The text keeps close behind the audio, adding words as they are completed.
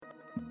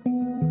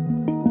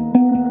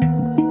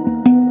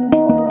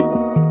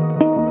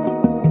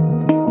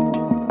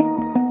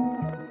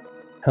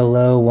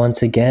Hello,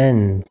 once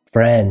again,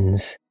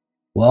 friends.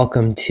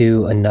 Welcome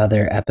to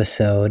another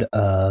episode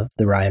of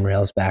the Ryan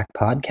Rails Back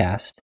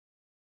podcast.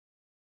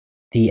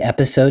 The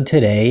episode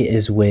today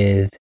is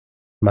with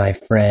my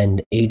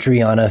friend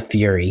Adriana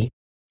Fury,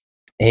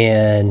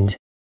 and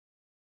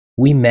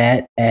we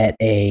met at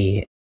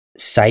a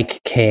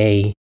Psych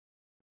K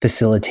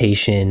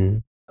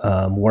facilitation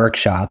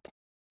workshop.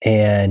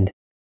 And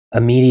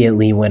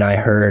immediately when I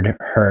heard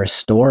her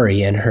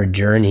story and her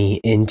journey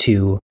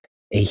into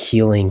a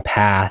healing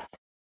path,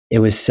 it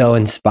was so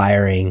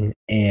inspiring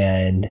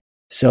and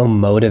so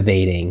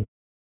motivating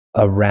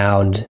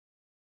around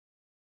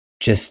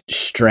just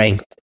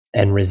strength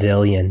and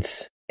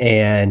resilience.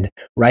 And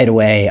right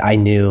away, I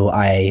knew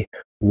I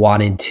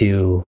wanted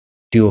to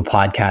do a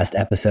podcast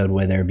episode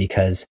with her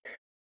because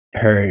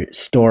her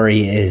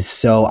story is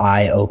so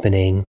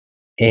eye-opening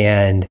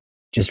and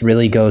just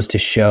really goes to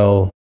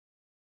show,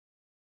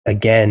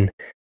 again,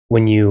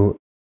 when you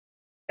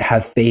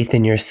have faith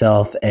in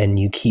yourself and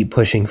you keep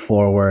pushing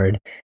forward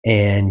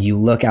and you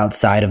look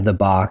outside of the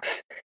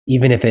box,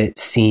 even if it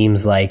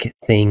seems like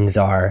things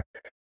are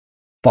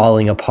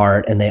falling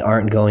apart and they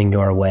aren't going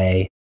your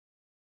way,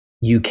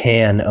 you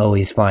can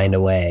always find a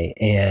way.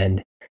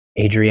 And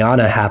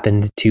Adriana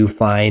happened to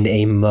find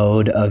a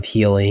mode of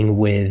healing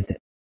with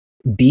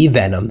bee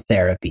venom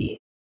therapy,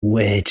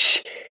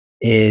 which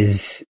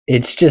it's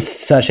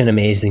just such an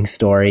amazing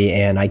story,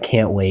 and I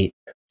can't wait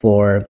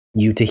for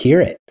you to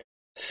hear it.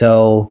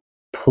 So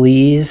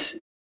please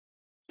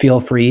feel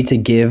free to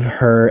give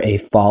her a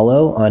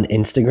follow on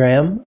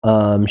Instagram.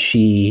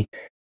 She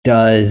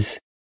does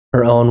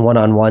her own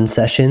one-on-one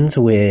sessions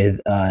with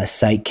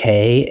Psych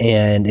K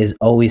and is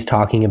always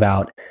talking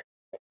about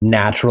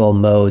natural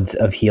modes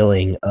of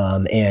healing,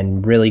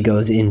 and really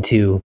goes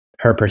into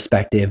her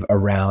perspective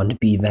around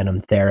bee venom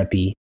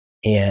therapy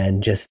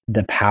and just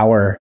the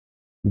power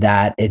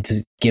that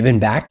it's given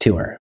back to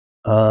her.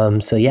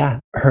 So yeah,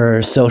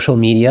 her social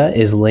media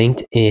is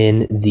linked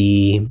in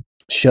the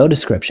show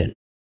description.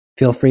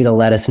 Feel free to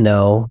let us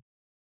know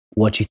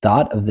what you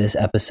thought of this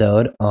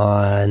episode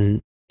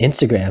on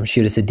Instagram.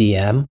 Shoot us a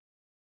DM.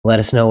 Let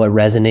us know what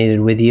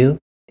resonated with you.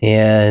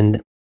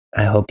 And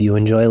I hope you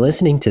enjoy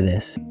listening to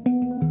this.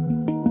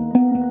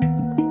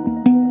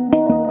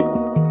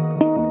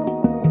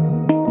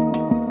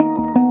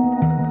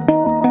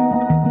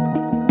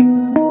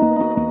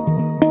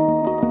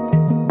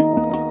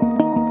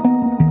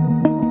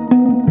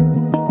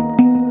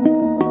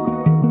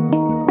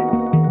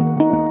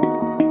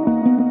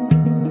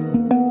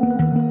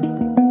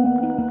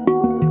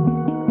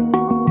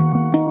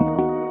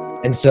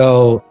 And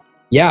so,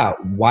 yeah,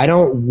 why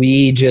don't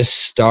we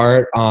just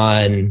start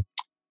on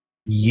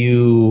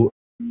you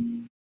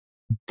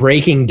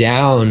breaking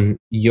down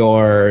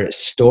your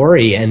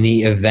story and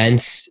the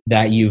events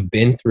that you've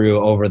been through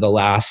over the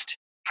last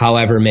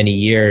however many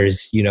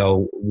years,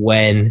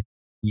 when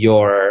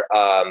your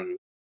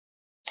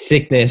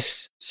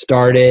sickness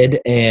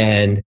started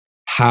and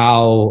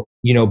how,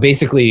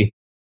 basically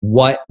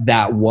what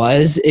that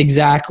was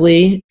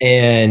exactly,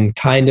 and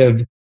kind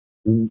of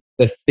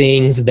the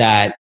things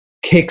that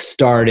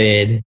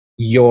kickstarted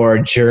your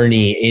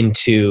journey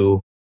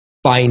into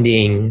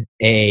finding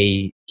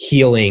a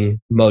healing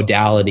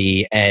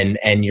modality and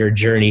your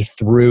journey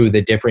through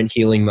the different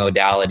healing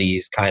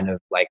modalities kind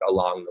of like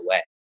along the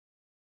way.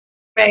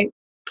 Right.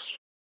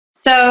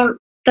 So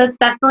that's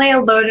definitely a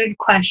loaded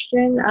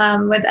question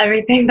with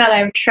everything that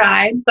I've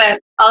tried,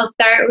 but I'll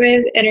start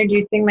with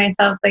introducing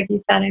myself. Like you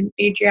said, I'm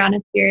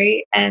Adriana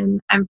Fury, and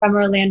I'm from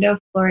Orlando,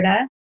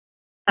 Florida,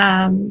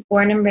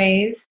 born and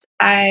raised.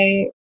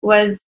 I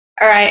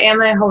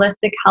am a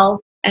holistic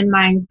health and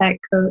mindset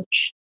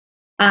coach.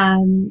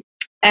 And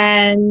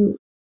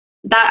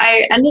that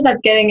I ended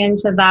up getting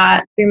into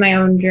that through my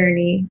own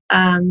journey,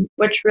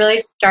 which really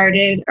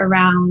started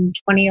around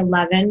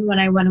 2011 when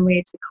I went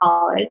away to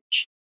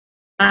college.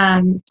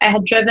 I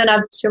had driven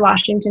up to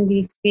Washington,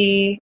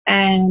 D.C.,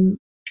 and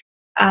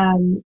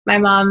my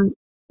mom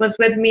was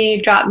with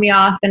me, dropped me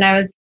off, and I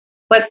was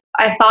what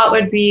I thought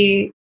would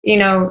be,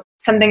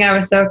 something I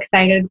was so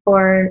excited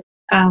for,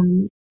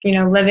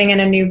 living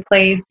in a new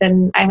place.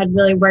 And I had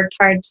really worked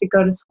hard to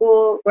go to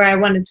school where I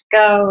wanted to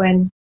go,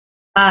 and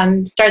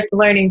start the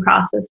learning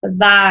process of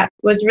that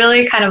was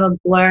really kind of a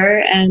blur,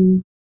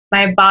 and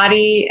my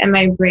body and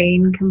my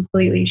brain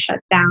completely shut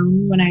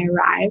down when I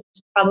arrived.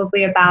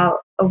 Probably about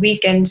a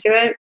week into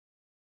it,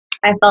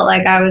 I felt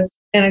like I was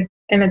in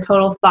a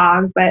total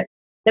fog. But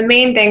the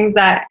main thing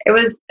that it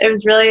was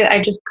really,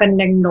 I just couldn't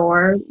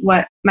ignore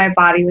what my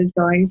body was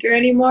going through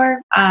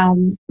anymore.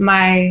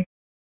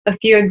 A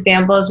few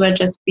examples would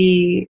just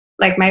be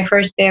like my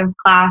first day of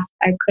class,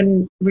 I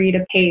couldn't read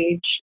a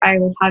page. I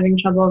was having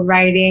trouble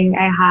writing.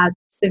 I had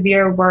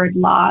severe word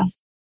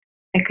loss.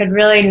 I could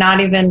really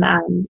not even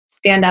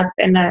stand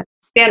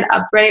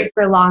upright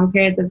for long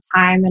periods of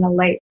time in a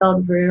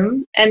light-filled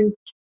room. And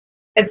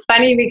it's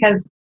funny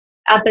because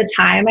at the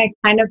time I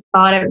kind of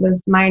thought it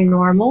was my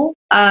normal,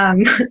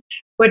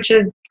 which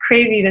is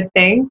crazy to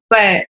think.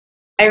 But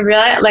I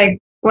really, like,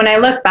 when I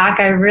look back,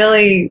 I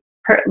really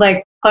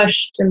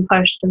pushed and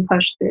pushed and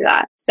pushed through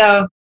that.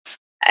 So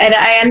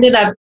I ended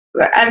up,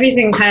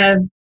 everything kind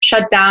of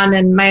shut down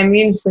and my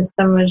immune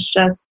system was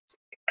just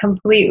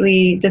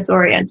completely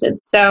disoriented.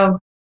 So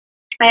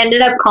I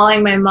ended up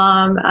calling my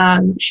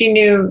mom. She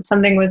knew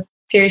something was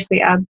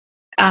seriously up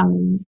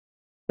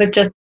with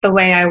just the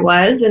way I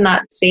was in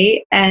that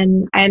state.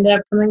 And I ended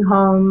up coming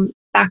home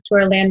back to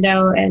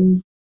Orlando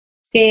and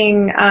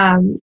seeing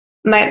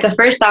the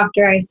first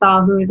doctor I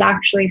saw, who has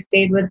actually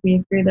stayed with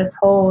me through this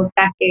whole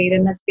decade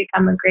and has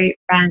become a great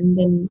friend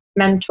and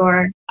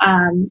mentor.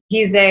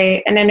 He's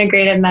an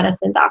integrative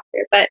medicine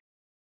doctor, but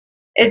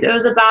it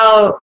was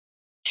about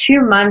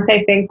 2 months,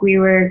 I think, we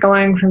were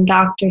going from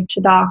doctor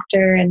to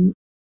doctor, and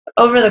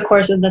over the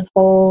course of this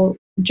whole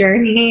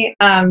journey,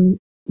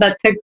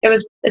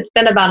 it's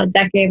been about a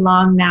decade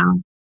long now.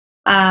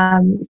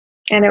 And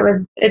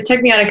it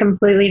took me on a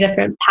completely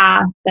different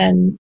path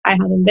than I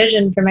had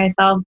envisioned for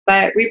myself.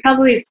 But we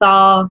probably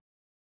saw,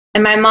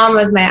 and my mom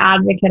was my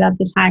advocate at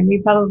the time,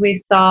 we probably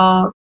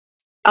saw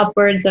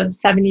upwards of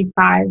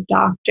 75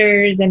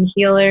 doctors and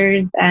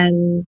healers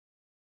and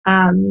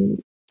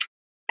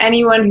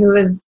anyone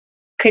who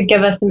could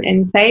give us some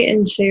insight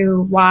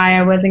into why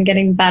I wasn't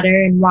getting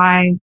better and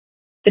why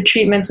the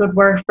treatments would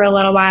work for a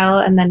little while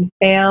and then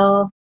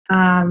fail.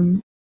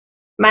 My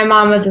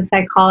mom was a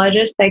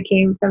psychologist. I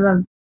came from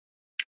a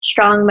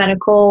strong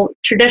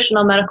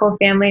traditional medical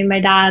family. My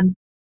dad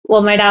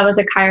was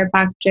a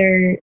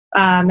chiropractor.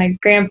 My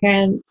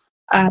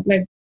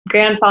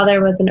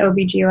grandfather was an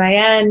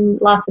OBGYN,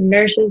 lots of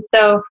nurses.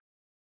 So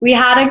we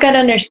had a good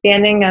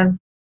understanding of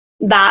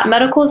that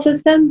medical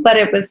system, but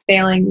it was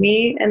failing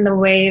me in the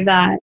way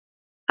that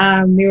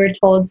we were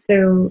told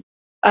to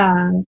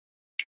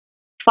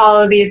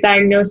follow these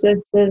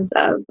diagnoses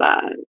of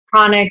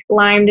chronic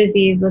Lyme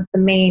disease was the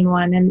main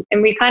one.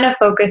 And we kind of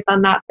focused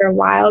on that for a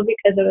while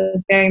because it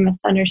was very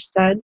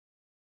misunderstood.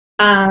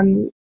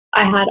 I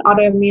had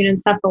autoimmune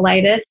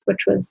encephalitis,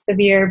 which was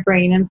severe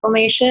brain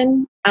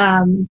inflammation,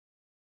 and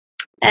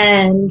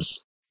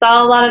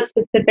saw a lot of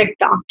specific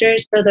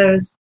doctors for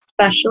those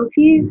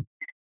specialties.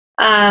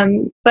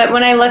 But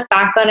when I look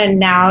back on it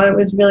now, it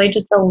was really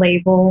just a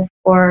label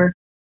for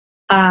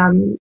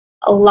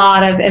a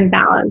lot of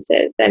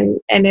imbalances, and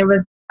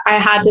I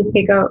had to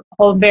take a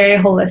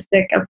very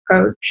holistic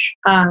approach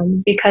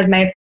because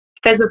my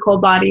physical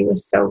body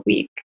was so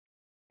weak.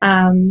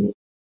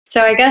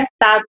 So I guess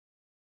that,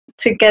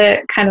 to get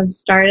it kind of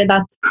started,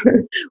 that's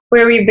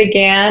where we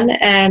began,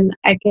 and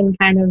I can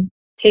kind of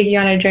take you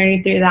on a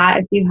journey through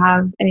that if you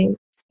have any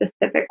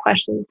specific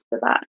questions for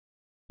that.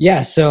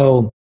 Yeah.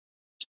 So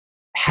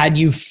had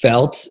you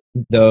felt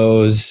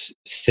those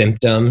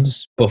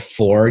symptoms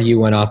before you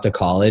went off to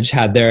college?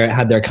 Had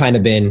there kind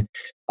of been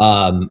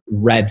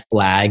red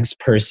flags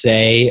per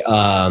se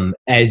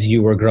as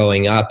you were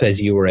growing up,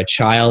 as you were a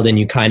child, and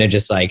you kind of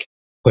just like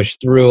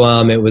pushed through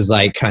them? It was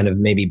like kind of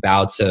maybe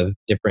bouts of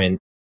different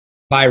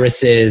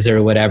viruses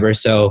or whatever.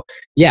 So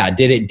yeah,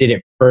 did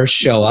it first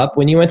show up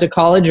when you went to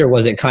college, or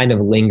was it kind of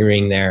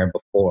lingering there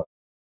before?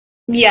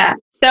 Yeah.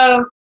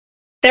 So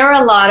there were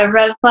a lot of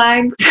red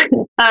flags.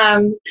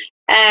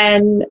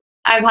 And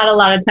I've had a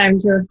lot of time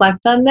to reflect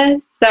on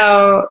this.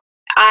 So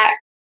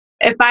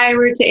if I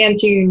were to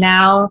answer you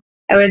now,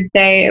 I would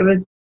say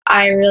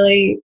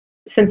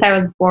since I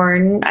was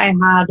born, I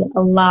had a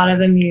lot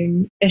of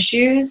immune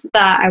issues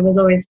that I was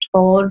always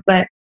told,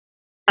 but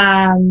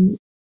kind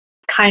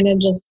of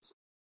just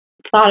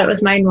thought it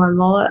was my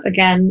normal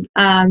again.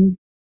 And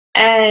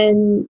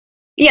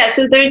yeah,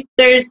 so there's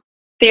theories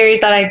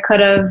that I could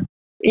have,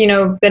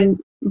 been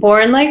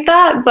born like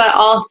that, but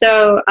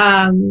also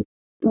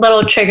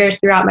little triggers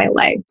throughout my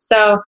life.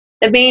 So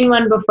the main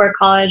one before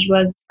college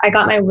was I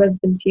got my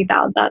wisdom teeth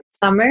out that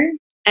summer,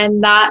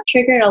 and that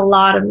triggered a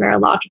lot of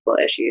neurological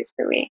issues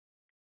for me.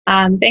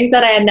 Things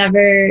that I had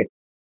never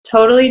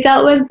totally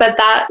dealt with, but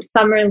that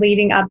summer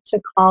leading up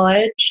to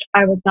college,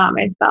 I was not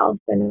myself,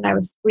 and I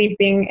was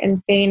sleeping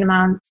insane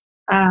amounts,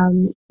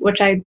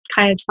 which I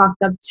kind of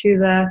chalked up to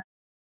the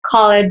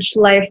college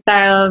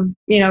lifestyle of,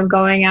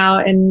 going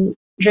out and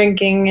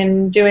drinking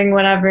and doing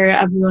whatever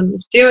everyone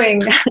was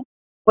doing,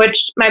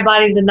 which my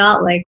body did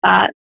not like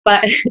that,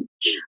 but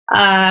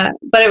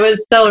it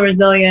was still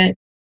resilient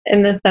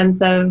in the sense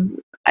of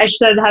I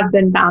should have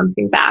been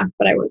bouncing back,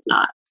 but I was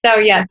not. So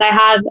yes,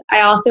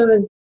 I also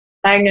was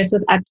diagnosed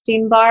with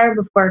Epstein-Barr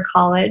before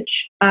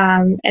college,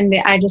 and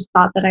I just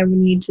thought that I would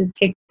need to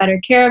take better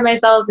care of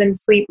myself and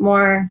sleep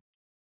more,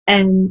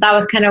 and that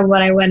was kind of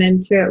what I went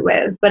into it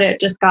with, but it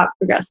just got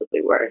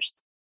progressively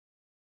worse.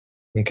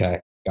 Okay,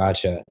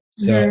 gotcha.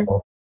 Mm-hmm.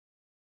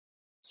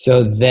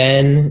 So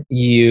then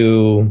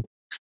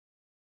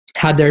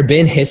had there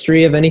been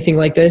history of anything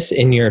like this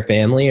in your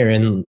family or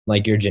in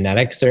like your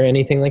genetics or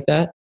anything like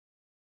that?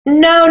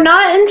 No,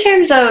 not in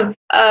terms of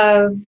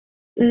of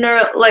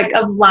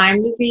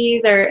Lyme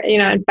disease or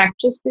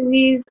infectious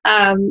disease.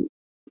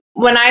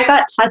 When I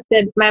got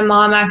tested, my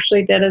mom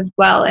actually did as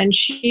well, and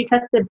she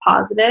tested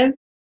positive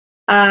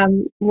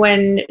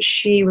when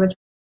she was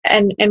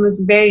and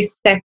was very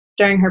sick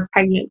during her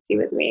pregnancy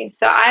with me.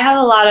 So I have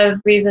a lot of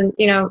reason,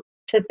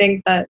 to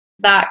think that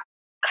that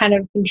kind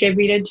of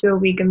contributed to a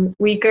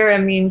weaker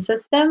immune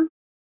system.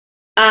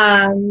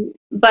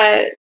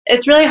 But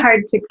it's really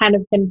hard to kind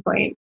of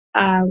pinpoint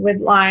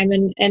with Lyme,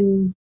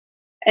 and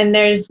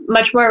there's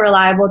much more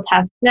reliable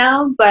tests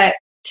now. But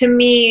to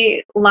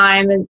me,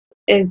 Lyme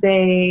is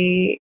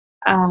a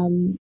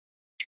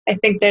I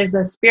think there's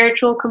a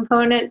spiritual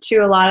component to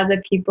a lot of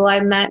the people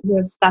I've met who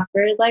have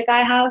suffered like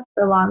I have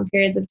for long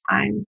periods of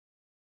time.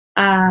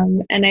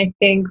 And I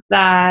think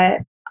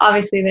that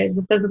obviously there's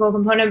a physical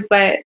component,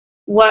 but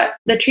what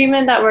the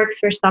treatment that works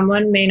for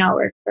someone may not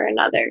work for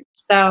another.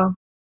 So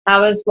that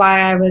was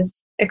why I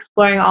was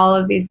exploring all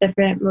of these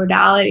different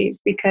modalities,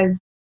 because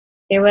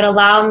they would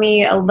allow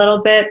me a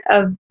little bit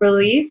of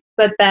relief,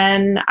 but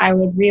then I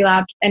would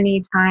relapse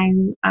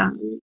anytime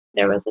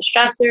there was a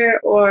stressor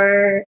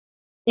or,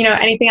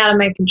 anything out of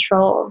my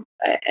control.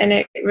 And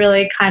it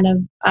really kind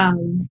of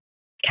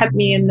kept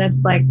me in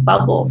this like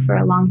bubble for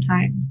a long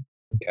time.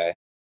 Okay.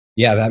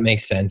 Yeah, that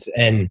makes sense.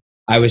 And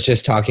I was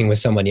just talking with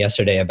someone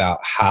yesterday about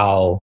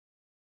how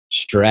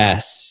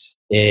stress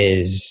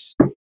is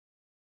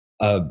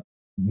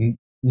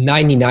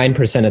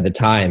 99% of the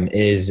time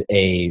is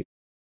a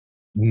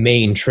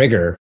main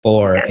trigger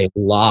for a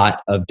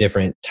lot of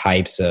different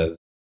types of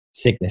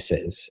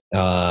sicknesses,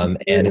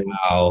 and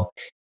how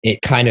it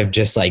kind of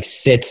just like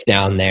sits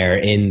down there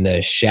in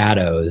the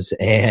shadows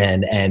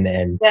and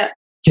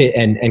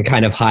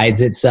kind of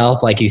hides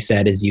itself, like you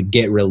said, as you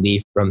get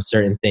relief from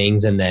certain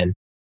things, and then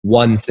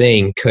one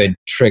thing could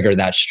trigger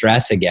that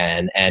stress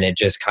again, and it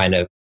just kind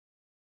of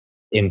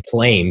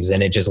inflames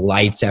and it just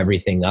lights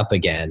everything up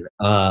again.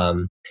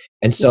 And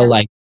so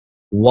like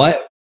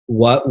what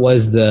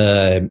was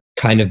the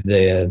kind of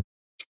the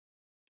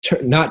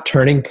not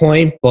turning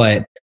point,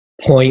 but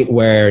point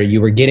where you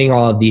were getting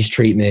all of these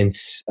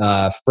treatments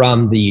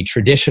from the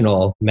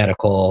traditional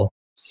medical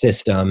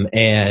system,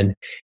 and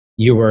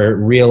you were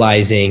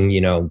realizing,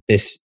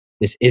 this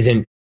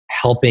isn't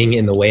helping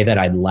in the way that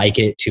I'd like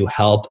it to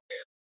help.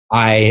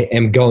 I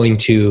am going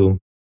to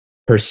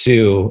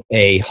pursue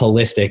a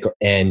holistic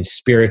and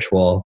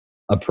spiritual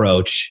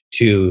approach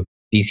to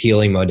these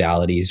healing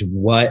modalities.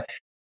 What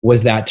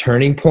was that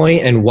turning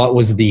point, and what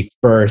was the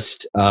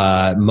first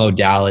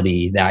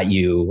modality that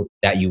you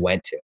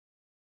went to?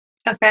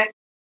 Okay.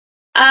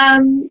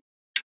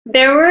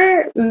 There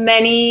were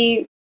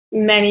many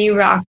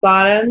rock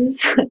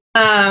bottoms,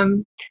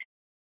 and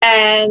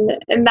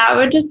that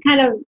would just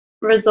kind of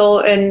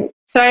result in.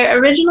 So I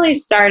originally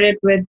started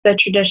with the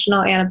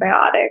traditional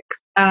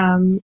antibiotics,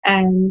 and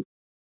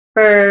they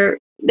were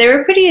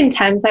pretty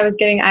intense. I was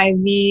getting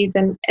IVs,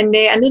 and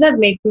they ended up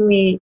making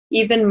me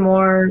even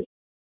more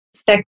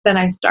sick than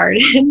I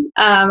started.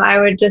 I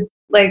would just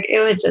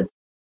it would just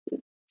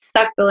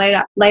suck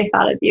the life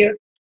out of you.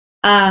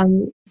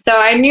 So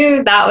I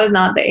knew that was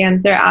not the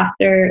answer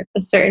after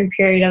a certain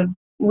period of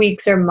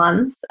weeks or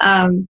months.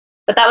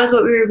 But that was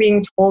what we were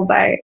being told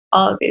by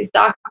all of these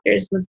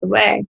doctors was the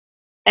way.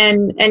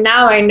 And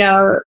now I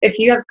know if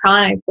you have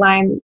chronic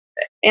Lyme,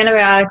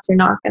 antibiotics are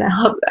not going to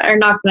help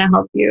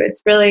you.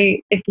 It's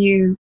really if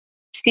you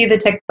see the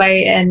tick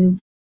bite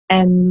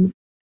and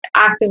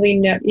actively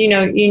know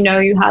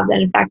you have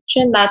the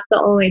infection, that's the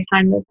only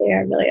time that they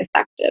are really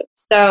effective.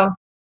 So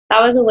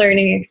that was a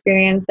learning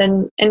experience.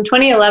 And in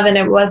 2011,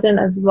 it wasn't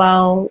as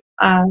well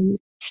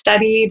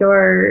studied,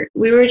 or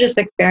we were just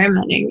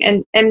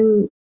experimenting.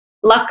 And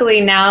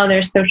luckily now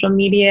there's social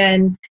media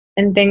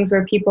and things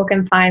where people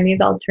can find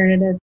these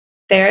alternative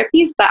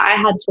therapies, but I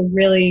had to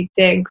really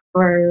dig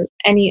for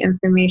any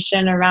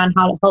information around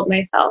how to help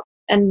myself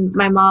and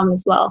my mom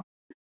as well.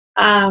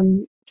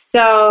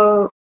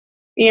 So,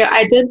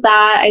 I did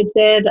that. I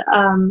did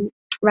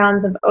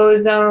rounds of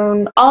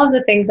ozone, all of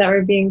the things that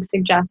were being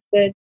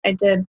suggested. I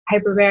did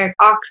hyperbaric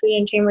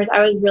oxygen chambers.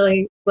 I was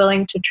really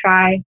willing to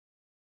try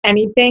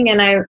anything,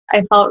 and I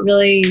felt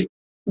really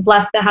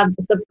blessed to have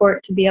the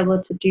support to be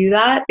able to do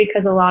that,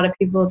 because a lot of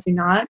people do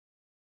not.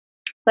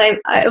 But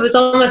it was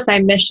almost my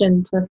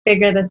mission to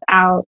figure this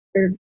out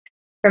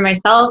for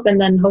myself,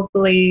 and then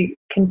hopefully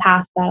can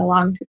pass that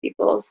along to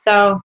people.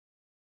 So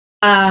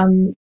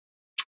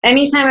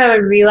anytime I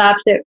would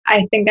relapse it,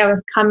 I think I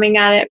was coming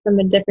at it from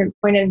a different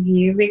point of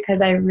view,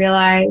 because I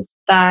realized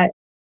that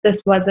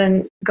this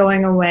wasn't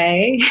going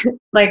away.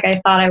 Like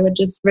I thought I would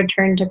just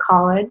return to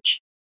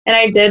college. And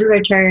I did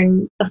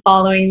return the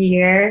following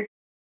year,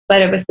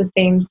 but it was the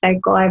same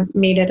cycle. I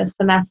made it a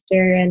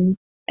semester, and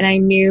I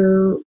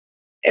knew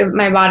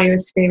my body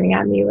was screaming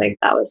at me like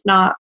that was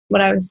not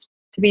what I was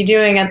to be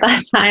doing at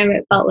that time,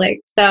 it felt like.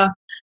 So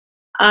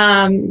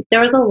there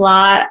was a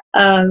lot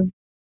of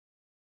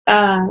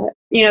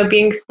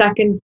being stuck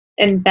in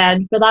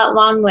bed for that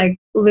long, like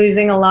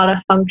losing a lot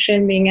of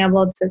function, being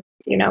able to,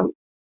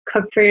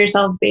 cook for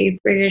yourself, bathe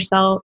for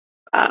yourself,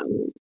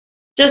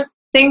 just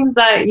things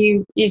that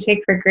you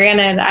take for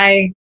granted.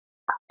 I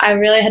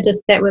really had to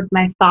sit with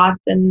my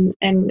thoughts and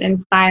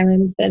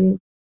silence,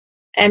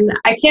 and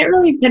I can't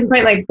really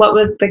pinpoint like what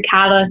was the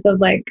catalyst of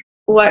like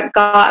what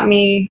got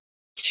me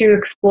to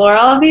explore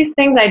all of these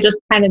things. I just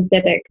kind of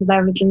did it because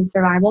I was in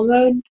survival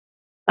mode.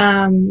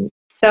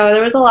 So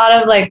there was a lot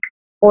of like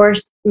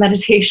forced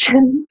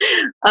meditation.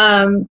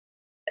 And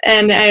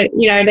I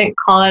didn't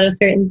call it a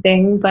certain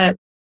thing, but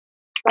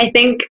I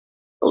think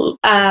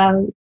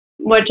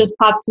what just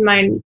popped to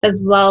mind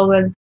as well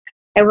was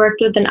I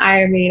worked with an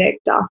Ayurvedic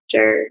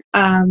doctor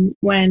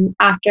when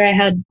after I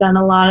had done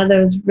a lot of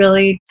those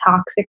really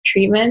toxic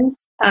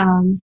treatments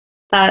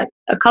that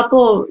a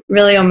couple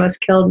really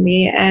almost killed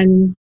me,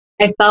 and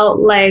I felt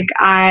like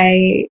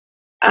I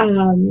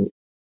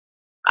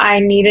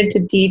needed to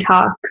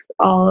detox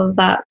all of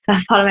that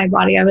stuff out of my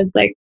body. I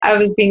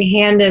was being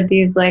handed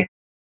these like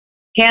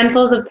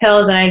handfuls of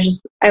pills, and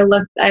I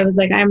was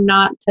like, I'm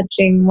not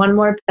touching one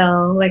more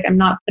pill. Like, I'm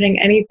not putting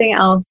anything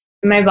else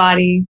in my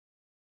body.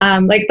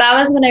 Like that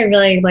was when I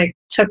really like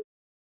took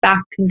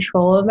back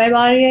control of my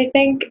body, I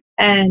think.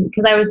 And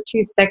because I was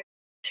too sick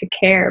to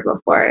care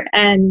before.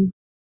 And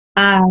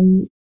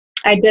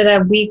I did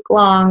a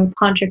week-long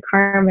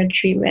panchakarma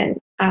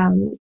treatment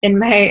in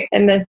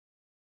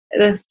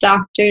this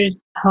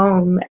doctor's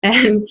home,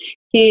 and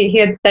he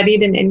had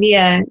studied in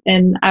India,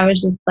 and I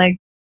was just like,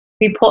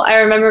 I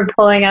remember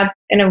pulling up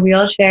in a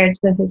wheelchair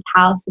to his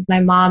house with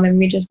my mom, and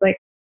we just like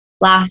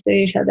laughed at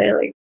each other,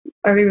 like,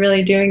 are we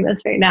really doing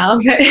this right now?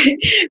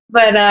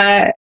 But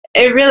that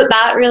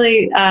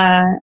really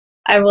I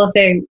will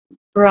say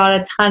brought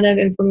a ton of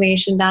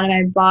inflammation down in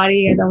my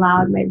body. It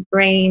allowed my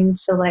brain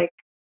to like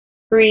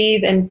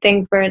breathe and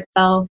think for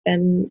itself,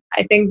 and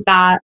I think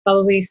that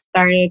probably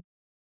started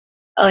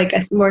like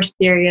a more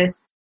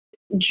serious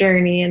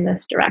journey in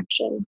this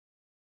direction.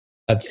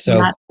 That's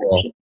so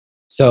cool.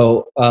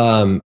 So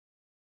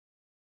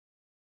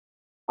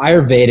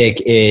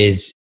Ayurvedic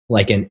is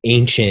like an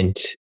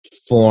ancient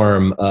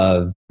form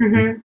of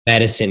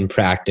medicine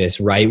practice,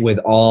 right? With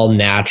all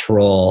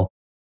natural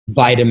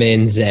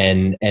vitamins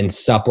and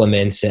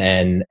supplements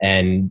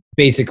and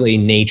basically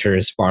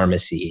nature's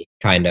pharmacy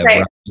kind of,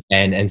 right?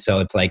 And so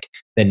it's like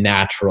the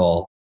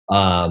natural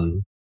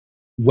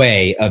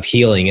way of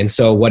healing. And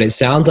so what it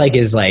sounds like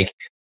is like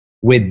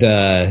with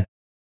the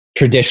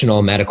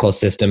traditional medical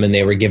system, and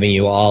they were giving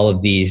you all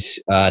of these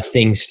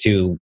things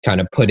to kind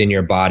of put in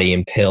your body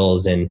and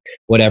pills and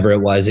whatever it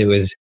was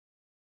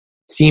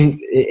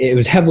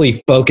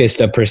heavily focused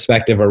a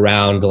perspective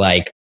around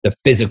like the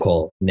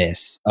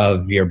physicalness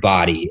of your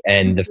body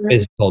and the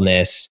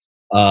physicalness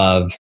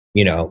of,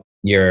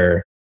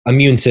 your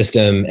immune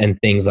system and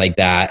things like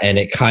that. And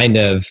it kind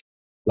of,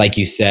 like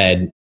you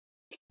said,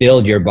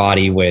 filled your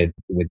body with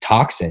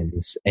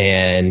toxins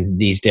and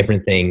these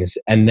different things.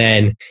 And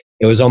then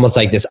it was almost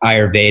like this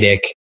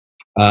Ayurvedic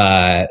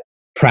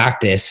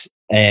practice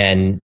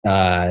and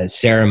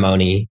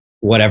ceremony,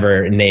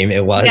 whatever name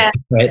it was. Yeah,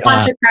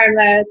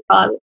 Panchakarma, it's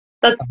called.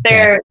 That's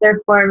their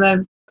form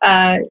of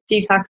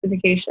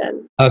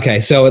detoxification. Okay,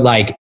 so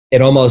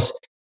it almost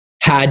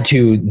had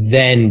to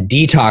then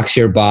detox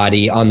your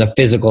body on the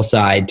physical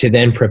side to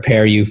then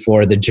prepare you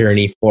for the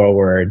journey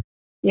forward.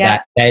 Yeah.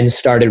 That then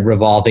started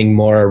revolving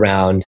more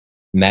around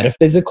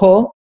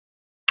metaphysical.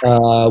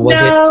 No, I would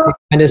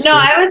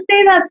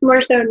say that's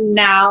more so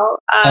now.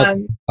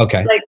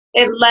 Okay. Like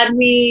it led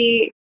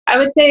me, I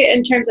would say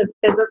in terms of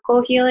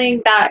physical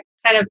healing, that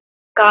kind of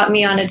got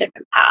me on a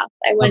different path.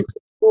 I went to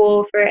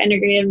school for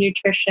integrative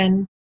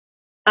nutrition,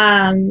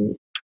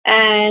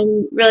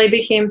 and really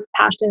became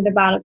passionate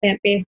about a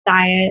plant-based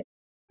diet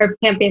or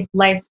plant-based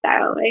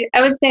lifestyle. I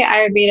would say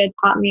Ayurveda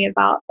taught me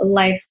about a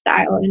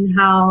lifestyle and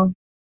how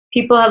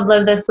people have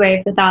lived this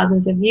way for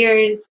thousands of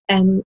years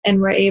and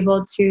were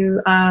able to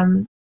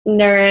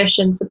nourish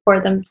and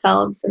support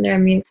themselves and their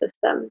immune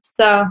system.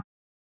 So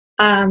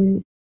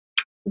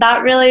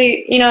that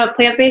really, a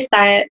plant-based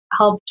diet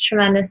helped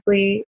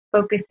tremendously,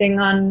 focusing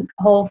on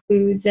whole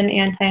foods and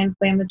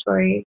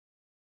anti-inflammatory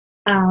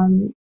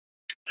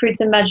fruits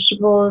and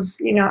vegetables,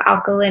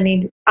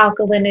 alkalinity,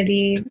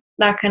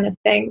 that kind of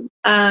thing.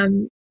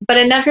 But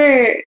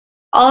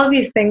all of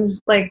these things,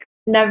 like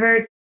I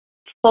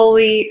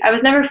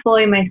was never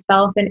fully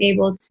myself and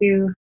able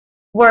to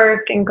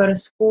work and go to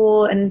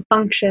school and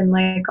function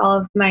like all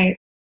of my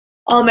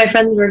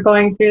friends were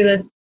going through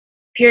this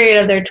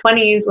period of their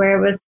 20s where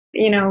it was,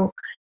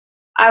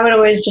 I would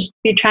always just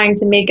be trying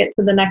to make it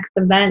to the next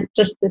event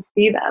just to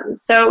see them.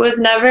 So it was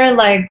never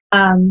like,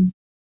 I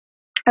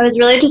was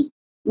really just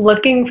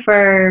looking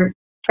for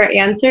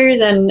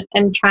answers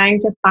and trying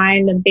to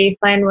find a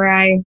baseline where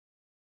I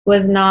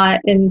was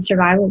not in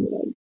survival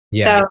mode.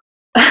 Yeah. So,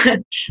 I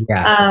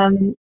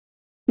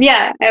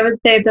would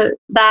say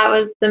that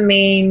was the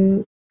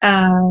main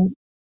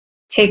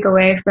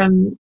takeaway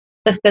from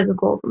the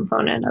physical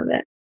component of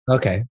it.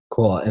 Okay,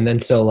 cool. And then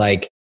so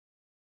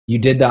you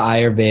did the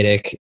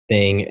Ayurvedic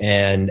thing,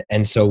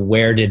 and so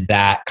where did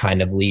that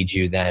kind of lead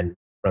you then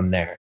from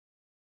there?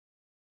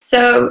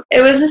 So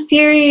it was a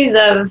series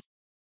of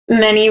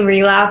many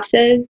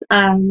relapses,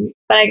 but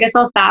I guess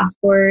I'll fast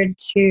forward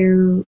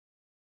to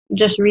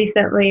just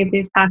recently,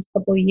 these past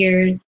couple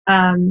years.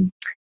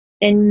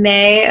 In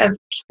May of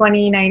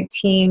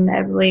 2019,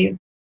 I believe,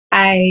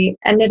 I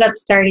ended up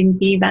starting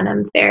bee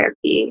venom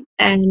therapy,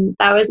 and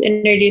that was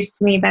introduced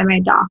to me by my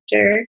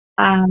doctor.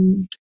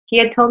 he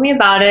had told me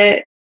about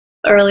it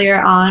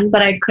earlier on,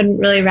 but I couldn't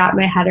really wrap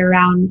my head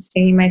around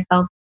stinging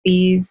myself with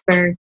bees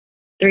for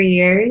 3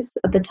 years.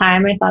 At the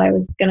time, I thought I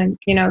was gonna,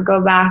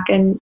 go back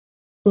and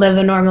live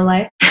a normal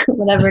life,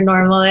 whatever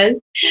normal is.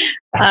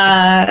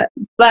 But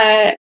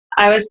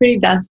I was pretty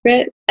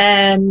desperate,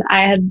 and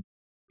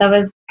that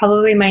was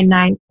probably my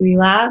ninth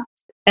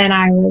relapse, and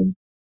I was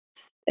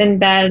in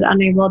bed,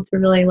 unable to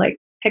really like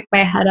pick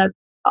my head up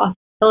off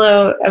the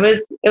pillow. It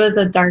was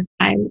a dark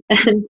time,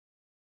 and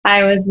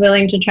I was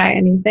willing to try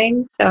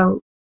anything.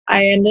 So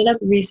I ended up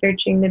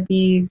researching the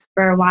bees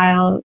for a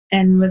while,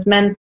 and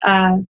met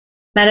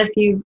a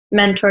few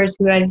mentors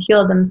who had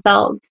healed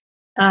themselves.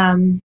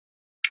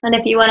 And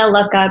if you want to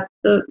look up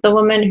the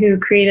woman who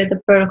created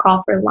the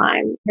protocol for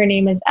Lyme, her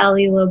name is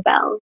Ellie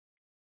Lobel,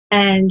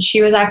 and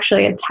she was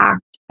actually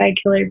attacked by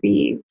killer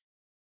bees.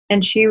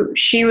 And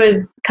she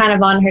was kind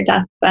of on her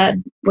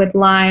deathbed with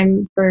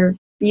Lyme for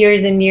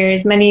years and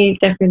years, many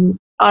different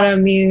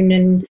autoimmune,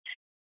 and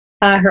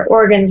her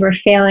organs were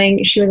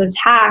failing. She was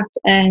attacked,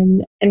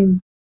 and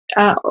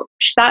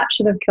that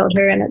should have killed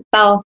her in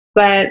itself.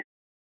 But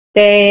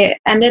they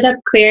ended up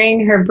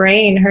clearing her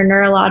brain, her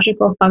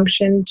neurological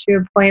function, to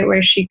a point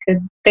where she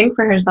could think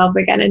for herself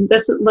again. And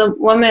the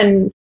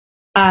woman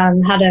I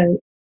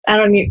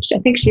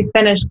think she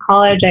finished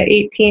college at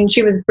 18.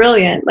 She was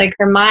brilliant. Like,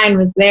 her mind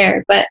was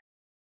there, but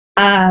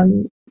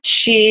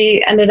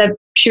she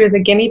was a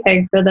guinea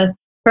pig for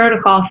this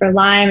protocol for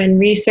Lyme, and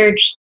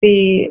researched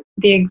the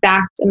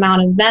exact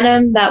amount of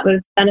venom that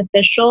was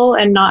beneficial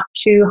and not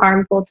too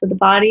harmful to the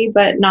body,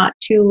 but not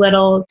too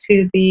little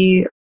to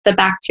the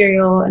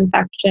bacterial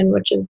infection,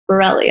 which is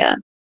Borrelia,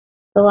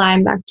 the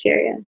Lyme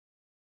bacteria.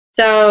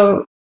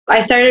 So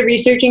I started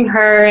researching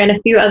her and a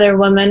few other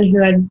women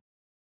who had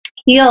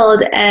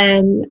healed,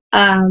 and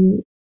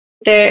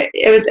it's a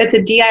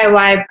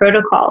DIY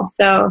protocol.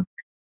 So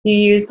you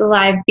use the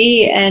live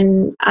bee,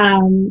 and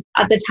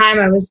at the time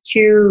I was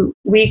too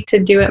weak to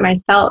do it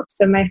myself.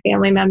 So my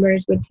family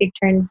members would take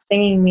turns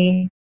stinging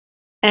me,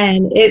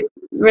 and it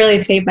really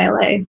saved my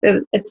life.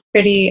 It's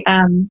pretty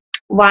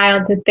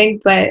wild to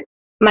think, but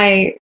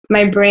my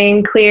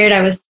brain cleared.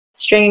 I was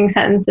stringing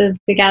sentences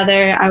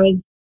together. I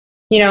was,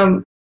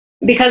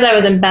 because I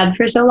was in bed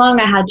for so long,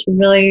 I had to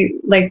really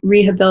like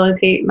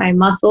rehabilitate my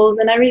muscles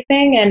and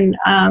everything. And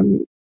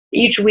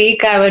each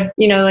week I would,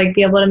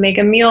 be able to make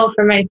a meal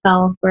for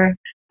myself, or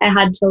I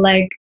had to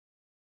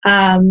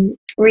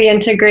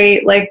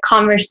reintegrate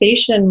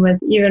conversation with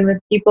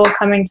people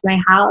coming to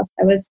my house.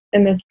 I was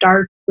in this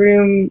dark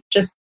room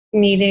just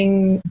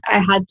needing, I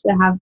had to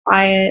have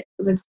quiet.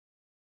 It was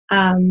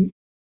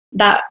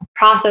that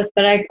process,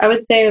 but I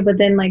would say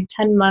within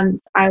 10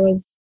 months I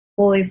was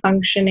fully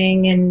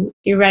functioning and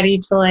be ready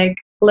to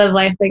live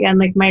life again,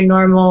 like my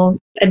normal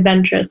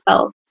adventurous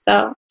self.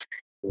 So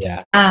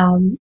yeah,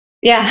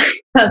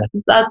 that's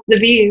the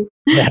bees.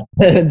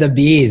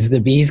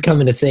 the bees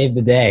coming to save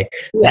the day.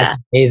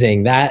 That's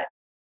amazing. That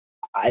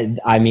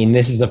I mean,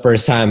 this is the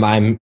first time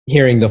I'm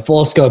hearing the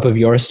full scope of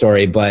your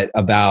story, but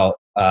about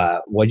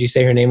what'd you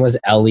say her name was?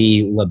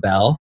 Ellie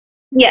Lobel?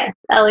 Yes,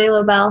 Ellie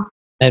Lobel.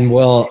 And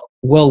we'll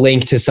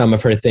link to some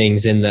of her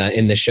things in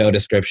the show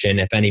description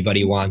if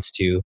anybody wants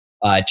to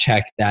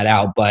check that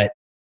out. But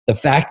the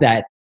fact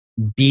that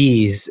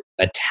bees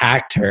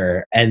attacked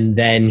her and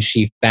then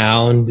she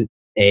found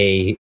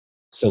a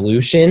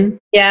solution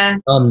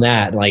from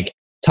that,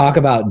 talk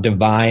about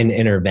divine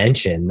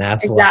intervention.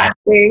 That's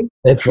exactly.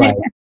 It's like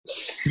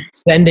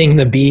sending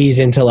the bees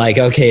into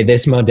okay,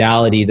 this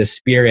modality, the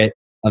spirit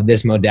of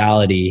this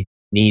modality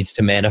needs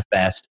to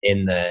manifest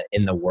in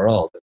the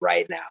world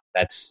right now.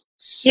 That's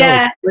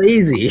so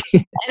crazy.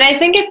 And I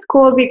think it's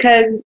cool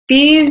because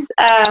bee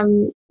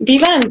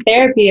venom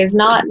therapy is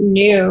not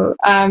new.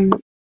 And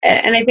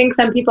I think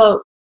some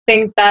people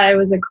think that it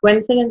was a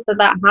coincidence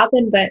that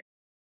happened, but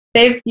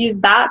they've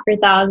used that for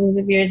thousands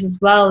of years as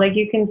well. Like,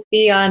 you can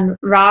see on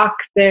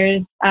rocks,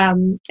 there's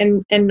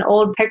in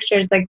old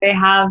pictures, they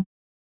have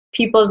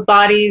people's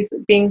bodies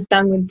being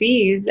stung with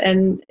bees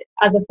and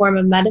as a form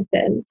of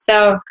medicine.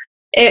 So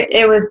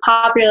it was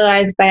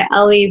popularized by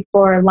Ellie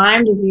for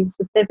Lyme disease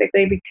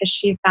specifically because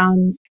she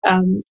found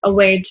a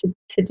way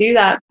to do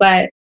that.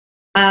 But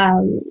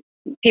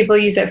people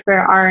use it for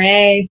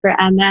RA, for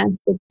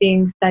MS. It's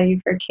being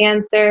studied for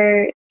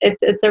cancer.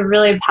 It's a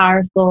really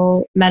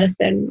powerful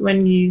medicine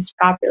when used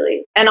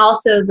properly. And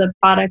also the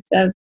products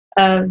of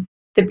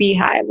the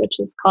beehive, which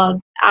is called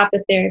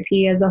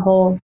apitherapy as a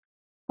whole.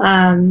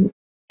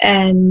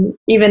 And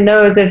even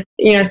those, if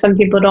some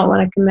people don't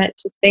want to commit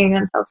to stinging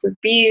themselves with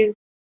bees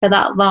for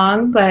that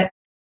long, but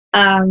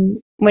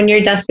when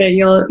you're desperate,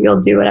 you'll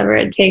do whatever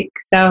it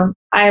takes. So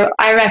I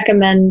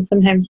recommend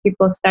sometimes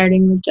people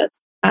starting with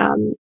just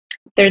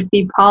there's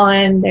bee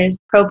pollen, there's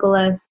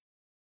propolis,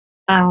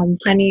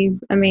 honey's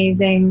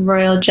amazing,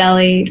 royal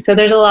jelly. So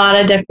there's a lot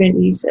of different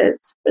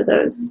uses for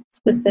those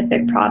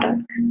specific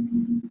products.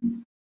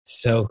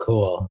 So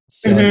cool.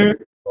 So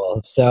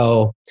cool.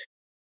 So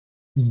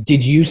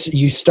did you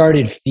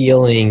started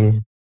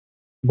feeling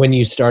when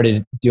you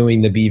started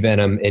doing the bee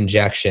venom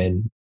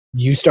injection,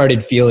 you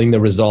started feeling the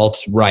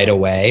results right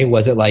away?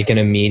 Was it like an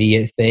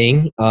immediate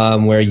thing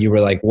where you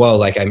were like, whoa,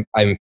 like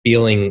I'm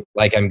feeling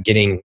like I'm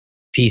getting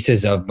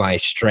pieces of my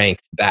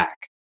strength back?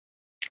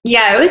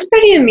 Yeah, it was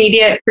pretty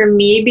immediate for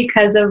me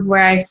because of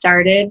where I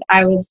started.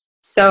 I was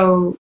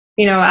so,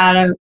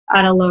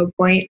 at a low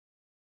point.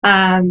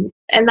 And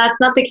that's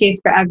not the case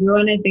for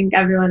everyone. I think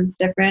everyone's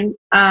different.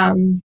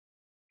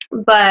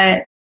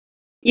 But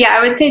yeah,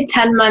 I would say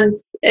 10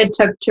 months it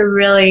took to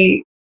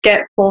really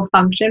get full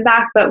function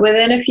back. But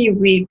within a few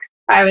weeks,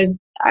 I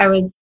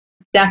was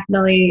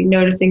definitely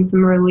noticing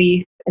some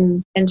relief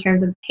in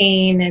terms of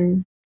pain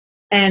and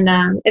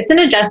it's an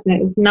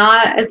adjustment.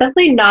 It's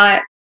definitely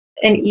not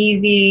an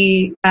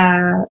easy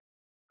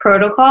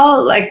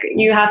protocol. Like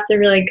you have to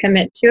really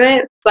commit to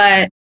it,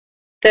 but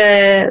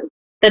the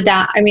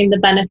the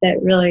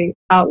benefit really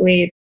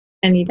outweighed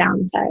any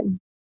downside.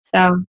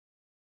 So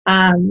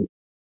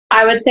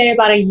I would say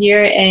about a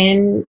year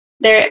in,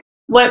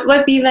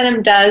 what bee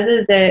venom does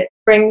is it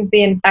brings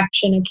the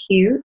infection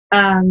acute.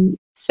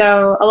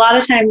 So a lot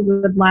of times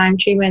with Lyme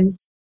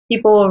treatments,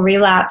 people will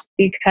relapse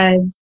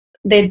because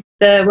the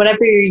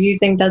whatever you're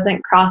using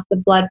doesn't cross the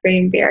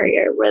blood-brain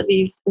barrier where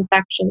these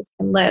infections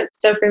can live.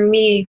 So for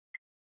me,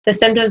 the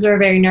symptoms were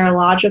very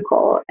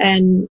neurological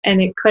and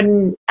it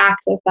couldn't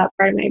access that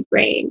part of my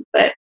brain.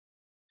 But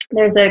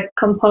there's a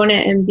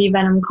component in bee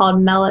venom called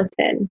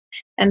melittin,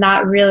 and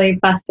that really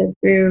busted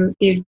through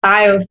these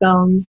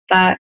biofilms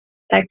that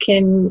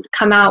can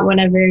come out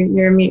whenever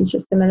your immune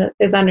system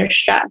is under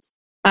stress,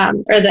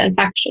 or the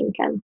infection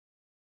can.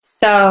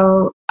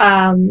 So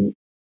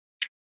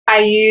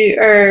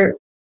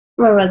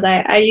where was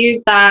I? I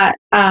used that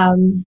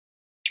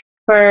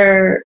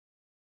for,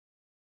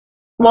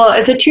 well,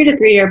 it's a 2 to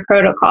 3 year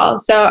protocol.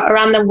 So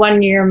around the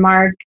 1 year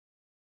mark,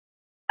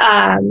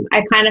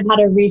 I kind of had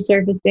a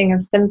resurfacing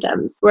of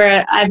symptoms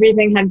where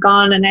everything had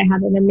gone and I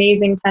had an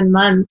amazing 10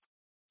 months.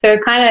 So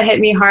it kind of hit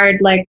me hard,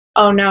 like,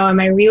 oh no, am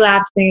I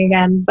relapsing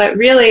again? But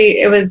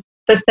really,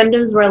 the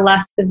symptoms were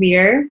less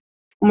severe,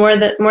 more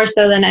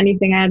so than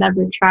anything I had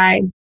ever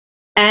tried.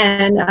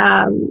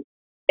 And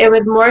it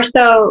was more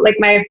so like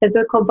my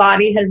physical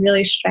body had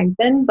really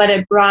strengthened, but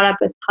it brought up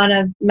a ton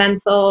of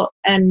mental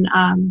and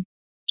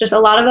just a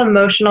lot of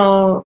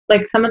emotional,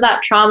 like some of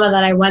that trauma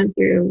that I went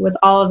through with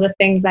all of the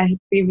things I had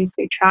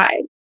previously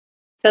tried.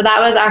 So that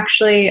was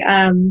actually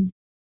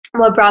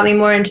what brought me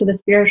more into the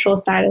spiritual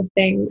side of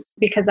things,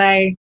 because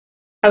I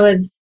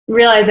was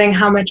realizing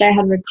how much I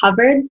had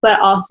recovered, but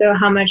also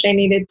how much I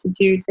needed to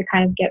do to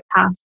kind of get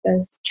past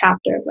this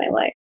chapter of my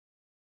life.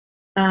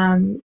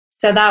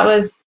 So that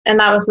was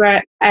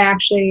where I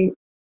actually,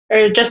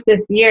 or just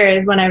this year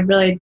is when I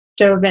really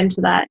dove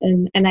into that,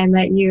 and I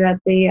met you at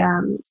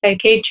the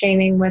Psych-Aid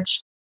training,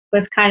 which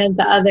was kind of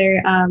the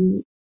other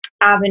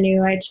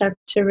avenue I took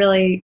to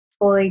really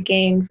fully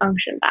gain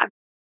function back.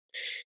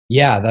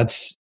 Yeah,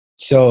 that's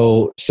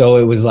so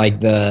it was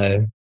like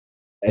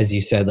as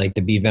you said, like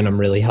the bee venom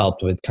really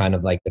helped with kind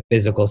of like the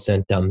physical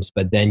symptoms,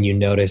 but then you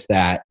notice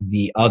that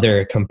the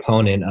other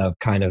component of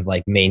kind of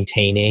like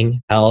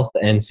maintaining health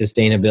and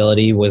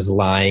sustainability was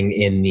lying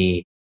in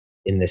the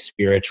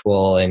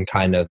spiritual and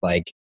kind of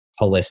like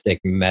holistic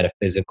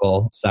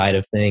metaphysical side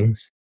of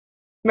things.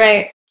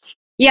 Right.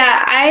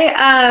 Yeah,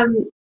 I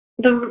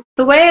the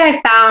way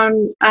I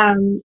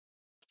found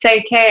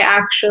Psych-K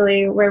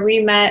actually, where we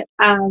met,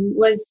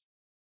 was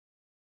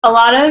a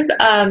lot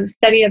of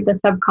study of the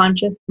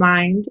subconscious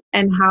mind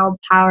and how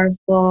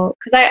powerful,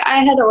 because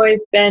I had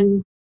always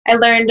been, I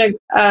learned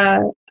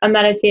a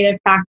meditative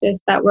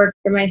practice that worked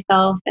for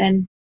myself,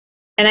 and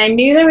I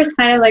knew there was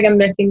kind of like a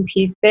missing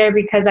piece there,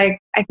 because I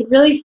could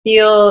really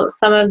feel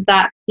some of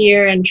that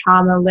fear and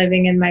trauma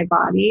living in my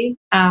body.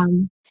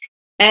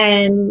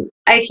 And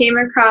I came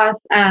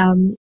across,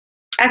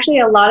 actually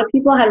a lot of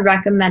people had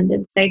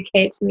recommended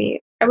Psych-K to me.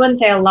 I wouldn't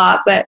say a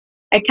lot, but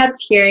I kept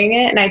hearing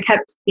it and I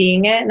kept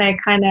seeing it, and I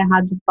kind of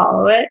had to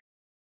follow it.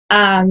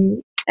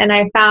 And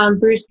I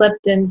found Bruce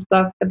Lipton's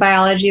book, The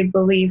Biology of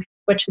Belief,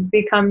 which has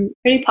become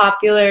pretty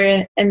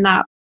popular in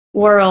that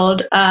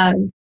world.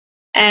 And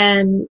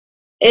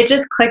it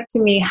just clicked to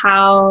me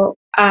how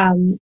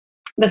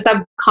the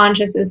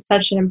subconscious is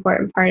such an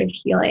important part of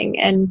healing.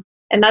 And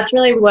that's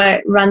really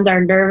what runs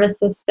our nervous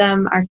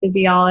system, our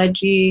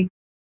physiology,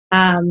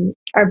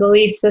 our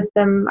belief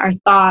system, our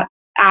thoughts,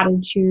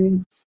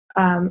 attitudes,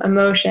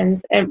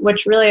 emotions,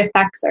 which really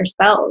affects our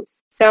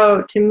cells.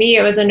 So to me,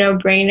 it was a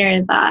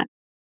no-brainer that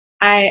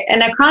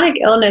and a chronic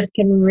illness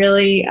can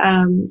really,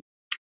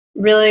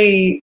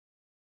 really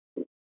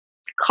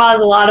cause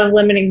a lot of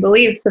limiting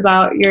beliefs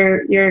about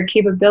your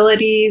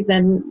capabilities,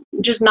 and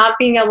just not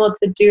being able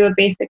to do a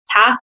basic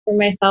task for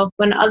myself,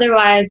 when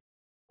otherwise,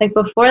 like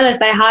before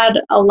this, I had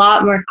a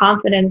lot more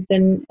confidence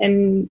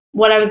in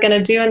what I was going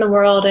to do in the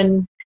world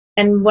and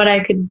what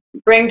I could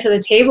bring to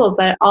the table,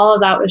 but all of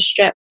that was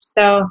stripped.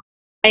 So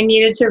I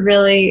needed to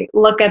really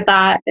look at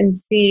that and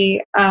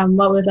see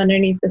what was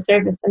underneath the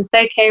surface. And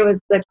Psych-K was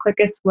the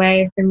quickest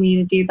way for me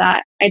to do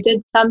that. I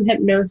did some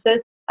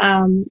hypnosis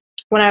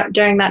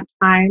during that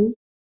time,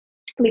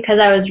 because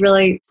I was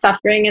really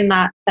suffering in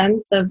that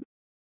sense of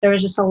there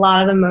was just a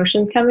lot of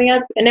emotions coming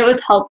up, and it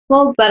was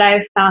helpful, but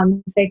I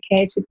found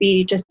Psyche to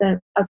be just a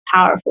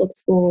powerful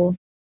tool,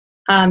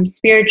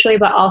 spiritually,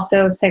 but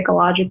also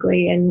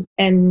psychologically,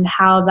 and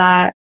how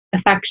that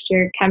affects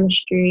your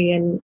chemistry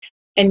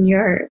and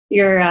your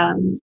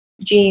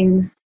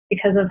genes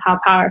because of how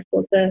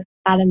powerful that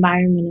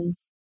environment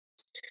is.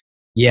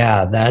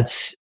 Yeah,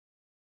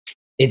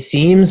 it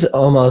seems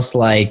almost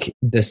like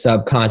the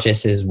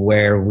subconscious is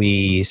where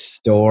we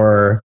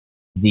store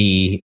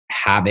the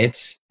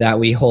habits that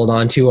we hold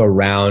on to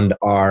around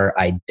our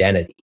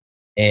identity.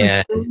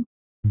 And Mhm.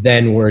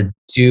 then we're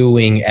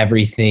doing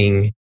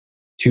everything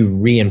to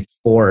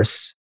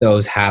reinforce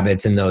those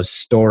habits and those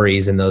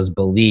stories and those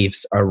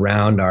beliefs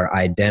around our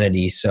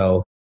identity.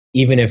 So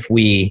even if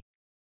we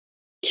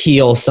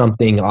heal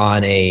something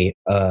on a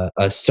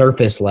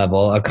surface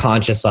level, a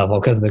conscious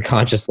level, because the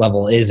conscious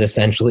level is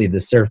essentially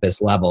the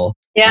surface level.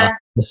 Yeah.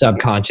 The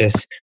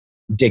subconscious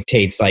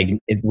dictates, like,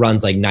 it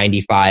runs like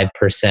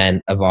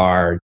 95% of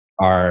our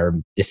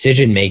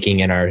decision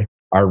making and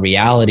our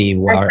reality.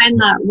 I find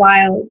that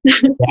wild.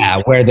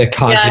 Yeah, where the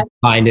conscious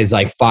mind is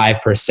like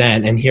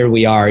 5%, and here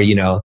we are,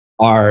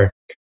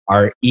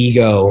 our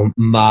ego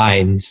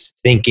minds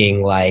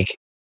thinking like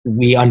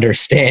we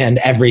understand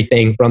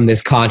everything from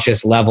this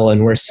conscious level,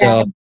 and we're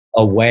so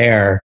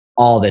aware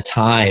all the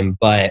time.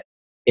 But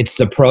it's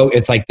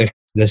it's like the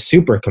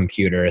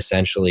supercomputer,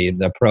 essentially,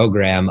 the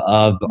program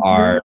of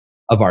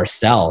our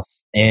self.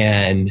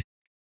 And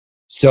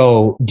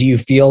so, do you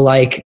feel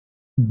like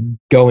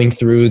going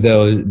through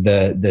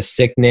the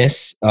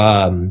sickness,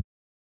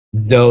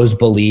 those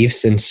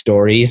beliefs and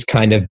stories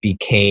kind of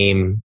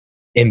became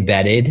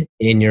embedded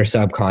in your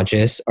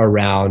subconscious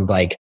around,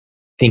 like,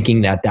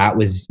 thinking that that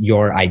was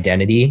your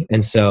identity?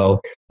 And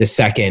so the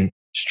second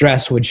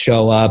stress would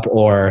show up,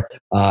 or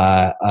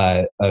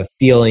a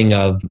feeling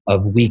of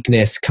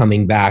weakness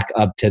coming back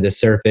up to the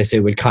surface, it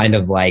would kind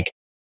of like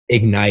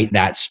ignite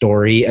that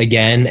story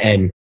again,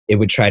 and it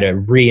would try to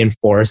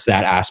reinforce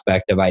that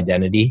aspect of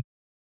identity.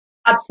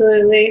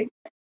 Absolutely.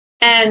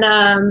 And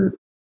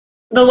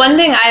the one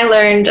thing I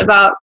learned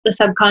about the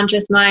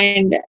subconscious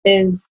mind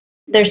is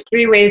there's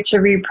 3 ways to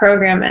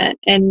reprogram it.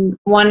 And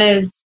one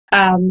is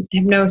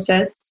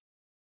hypnosis.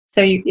 So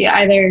you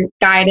either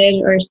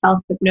guided or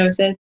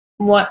self-hypnosis.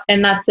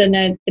 And that's in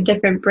a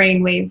different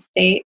brainwave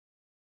state.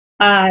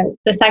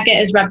 The second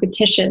is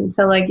repetition.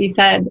 So like you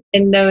said,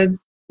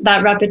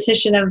 that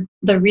repetition of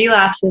the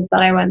relapses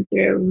that I went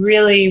through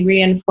really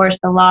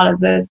reinforced a lot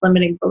of those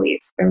limiting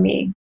beliefs for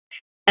me.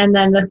 And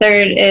then the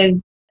third is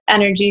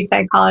energy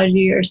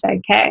psychology, or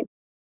Psyche.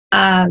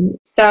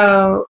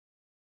 So,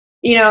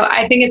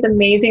 I think it's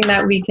amazing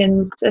that we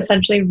can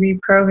essentially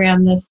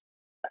reprogram this.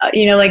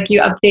 Like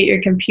you update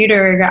your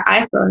computer or your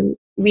iPhone,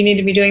 we need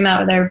to be doing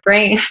that with our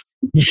brains.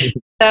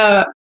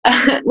 So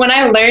when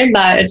I learned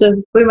that, it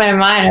just blew my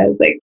mind. I was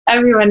like,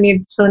 everyone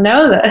needs to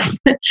know this.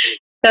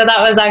 So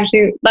that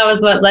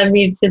was what led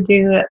me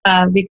to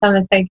become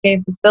a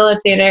Psyche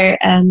facilitator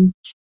and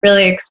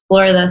really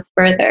explore this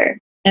further.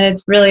 And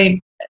it's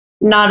really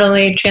not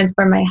only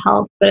transformed my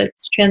health, but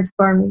it's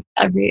transformed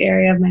every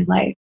area of my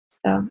life.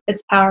 So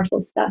it's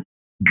powerful stuff.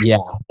 Yeah,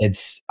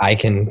 I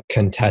can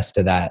contest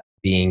to that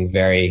being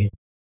very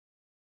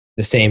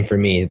the same for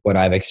me, what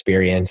I've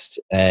experienced.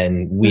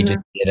 And we just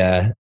did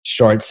a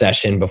short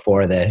session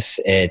before this.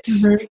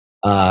 It's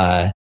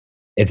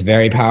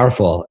very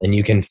powerful, and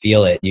you can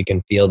feel it. You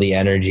can feel the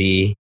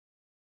energy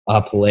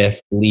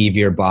uplift, leave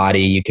your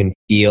body. You can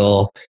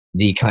feel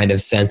the kind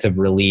of sense of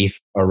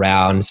relief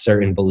around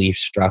certain belief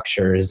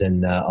structures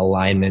and the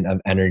alignment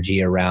of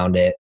energy around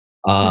it.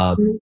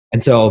 And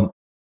so,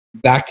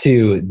 back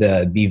to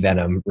the bee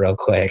venom real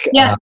quick.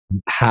 Yeah.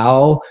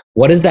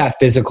 What does that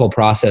physical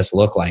process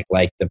look like?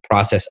 Like the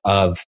process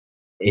of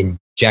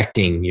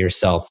injecting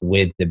yourself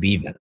with the bee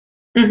venom?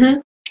 Mm-hmm.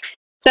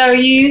 So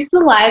you use the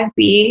live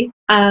bee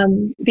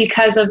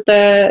because of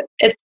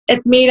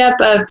it's made up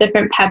of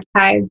different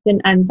peptides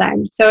and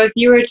enzymes. So if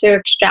you were to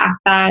extract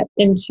that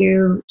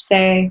into,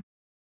 say,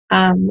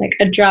 like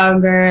a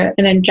drug or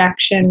an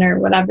injection or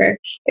whatever,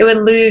 it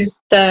would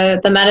lose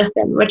the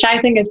medicine, which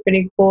I think is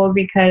pretty cool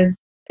because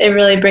it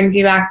really brings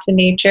you back to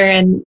nature,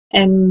 and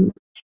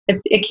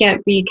it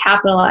can't be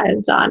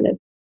capitalized on.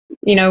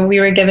 We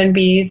were given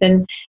bees,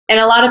 and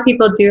a lot of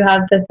people do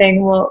have the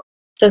thing, well,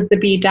 does the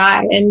bee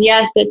die? And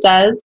yes, it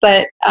does,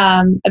 but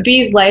a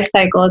bee's life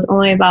cycle is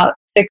only about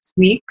 6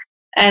 weeks,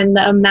 and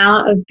the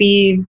amount of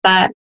bees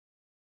that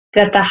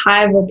the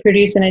hive will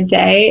produce in a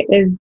day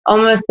is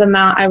almost the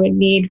amount I would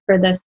need for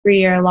this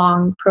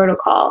 3-year-long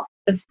protocol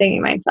of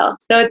stinging myself.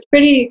 So it's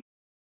pretty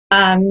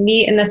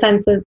neat in the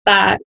sense of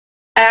that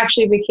I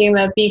actually became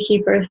a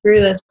beekeeper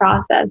through this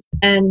process,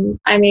 and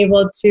I'm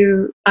able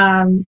to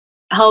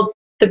help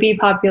the bee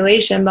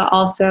population, but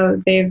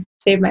also they've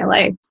saved my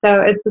life.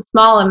 So it's a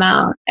small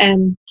amount,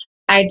 and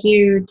I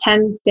do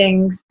 10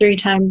 stings 3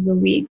 times a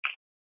week,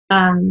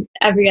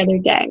 every other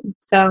day.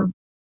 So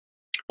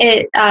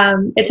it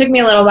took me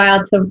a little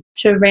while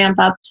to ramp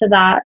up to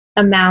that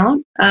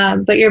amount,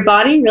 but your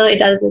body really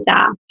does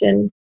adapt.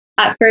 And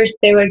at first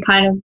they would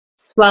kind of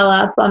swell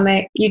up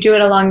you do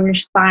it along your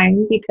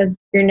spine because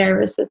your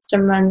nervous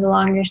system runs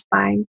along your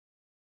spine.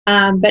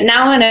 But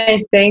now when I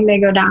sting, they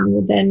go down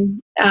within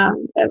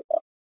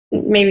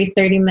maybe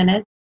 30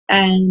 minutes.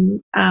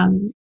 And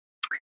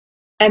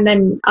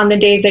then on the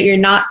days that you're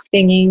not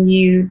stinging,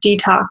 you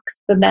detox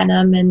the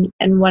venom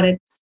and what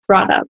it's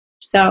brought up.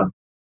 So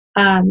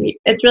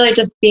it's really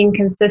just being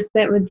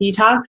consistent with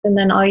detox. And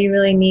then all you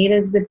really need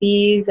is the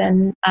bees.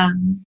 And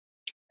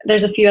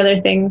there's a few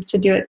other things to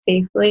do it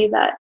safely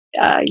that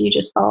you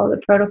just follow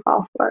the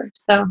protocol for.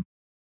 So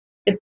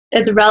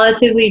it's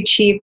relatively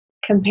cheap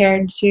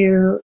compared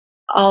to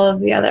all of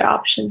the other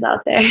options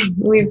out there.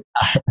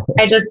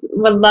 I just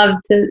would love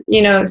to,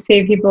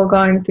 save people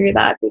going through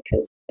that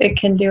because it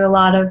can do a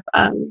lot of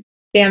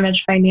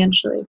damage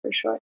financially for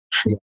sure.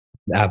 Yeah,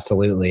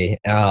 absolutely.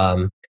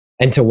 And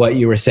to what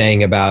you were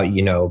saying about,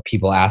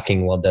 people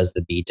asking, well, does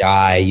the bee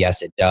die?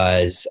 Yes, it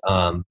does.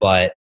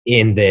 But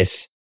in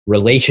this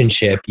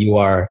relationship, you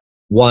are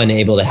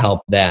able to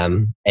help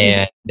them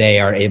and they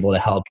are able to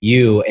help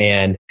you.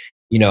 And,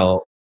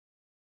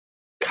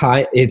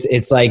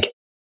 it's like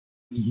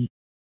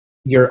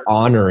you're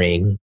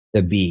honoring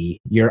the bee.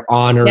 You're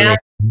honoring,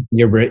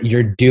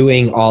 you're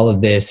doing all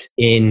of this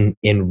in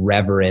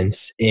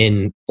reverence,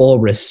 in full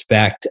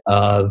respect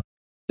of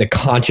the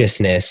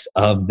consciousness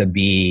of the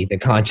bee, the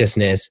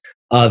consciousness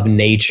of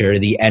nature,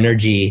 the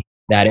energy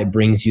that it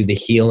brings you, the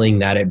healing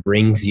that it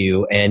brings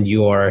you, and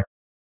you're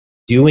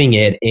doing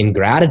it in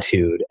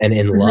gratitude and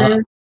in love.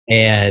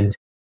 And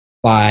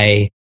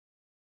by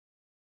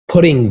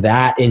putting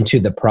that into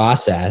the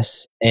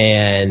process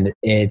and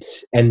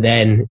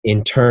then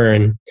in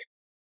turn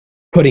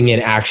putting in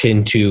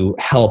action to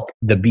help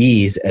the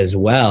bees as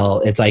well,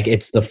 it's like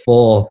it's the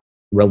full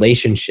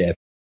relationship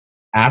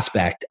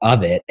aspect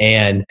of it.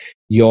 And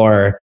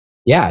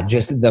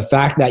just the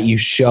fact that you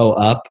show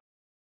up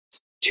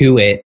to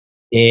it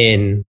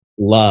in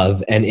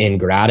love and in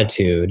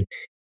gratitude,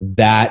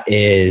 that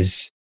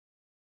is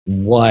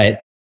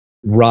what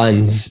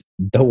runs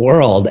the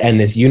world and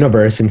this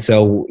universe. And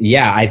so,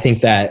 I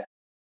think that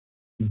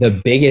the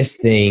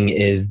biggest thing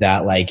is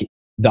that like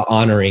the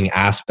honoring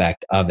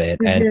aspect of it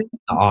and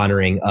the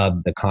honoring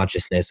of the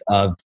consciousness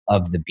of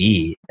the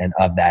bee and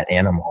of that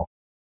animal.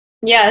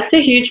 Yeah, it's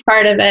a huge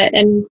part of it.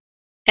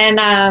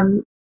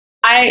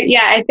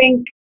 I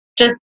think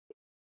just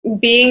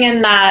being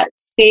in that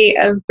state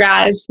of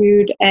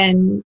gratitude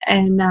and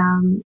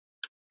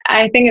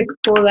I think it's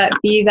cool that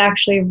bees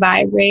actually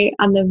vibrate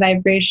on the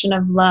vibration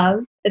of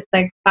love. It's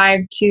like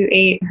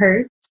 528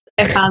 hertz.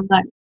 I found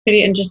that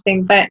pretty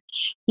interesting. But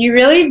you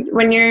really,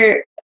 when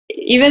you're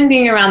even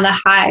being around the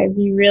hive,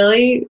 you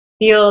really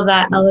feel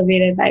that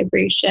elevated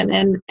vibration.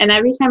 And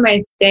every time I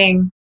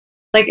sting,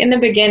 like in the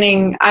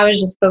beginning, I was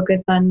just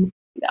focused on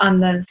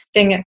the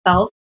sting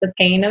itself, the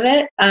pain of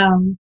it.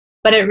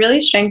 But it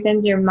really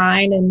strengthens your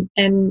mind.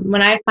 And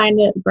when I find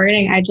it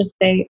burning, I just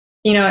say,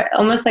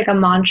 almost like a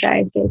mantra,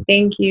 I say,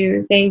 thank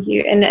you, thank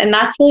you. And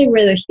that's really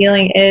where the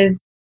healing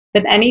is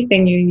with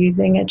anything you're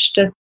using. It's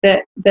just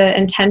the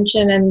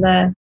intention and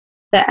the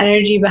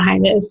energy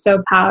behind it is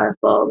so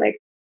powerful. Like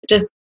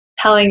just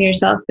telling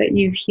yourself that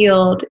you've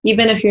healed,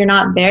 even if you're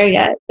not there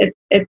yet,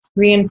 it's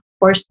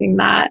reinforcing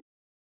that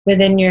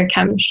within your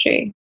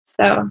chemistry.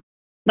 So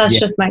that's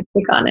just my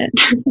take on it.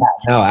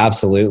 No,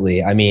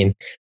 absolutely. I mean,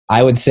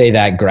 I would say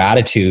that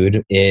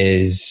gratitude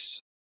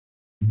is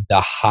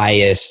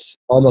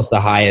almost the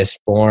highest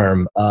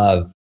form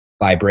of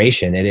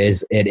vibration. It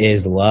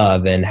is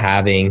love, and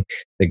having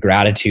the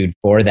gratitude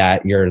for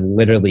that, you're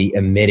literally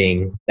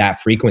emitting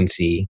that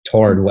frequency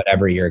toward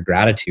whatever your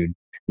gratitude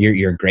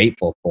you're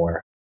grateful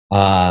for.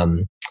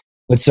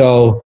 But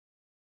so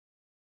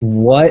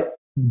what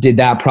did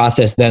that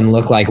process then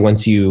look like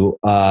once you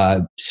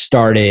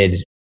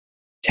started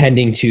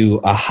tending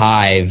to a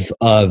hive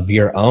of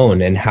your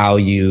own, and how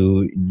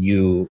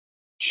you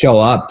show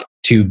up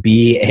to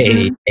be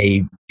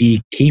a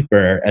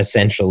beekeeper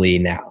essentially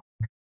now?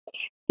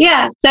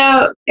 Yeah,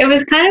 so it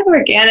was kind of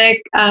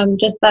organic,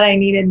 just that I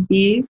needed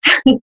bees.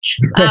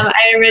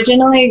 I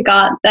originally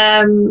got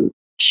them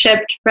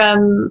shipped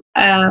from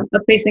a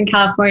place in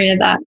California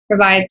that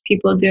provides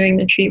people doing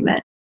the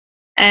treatment.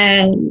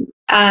 And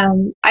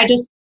I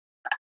just,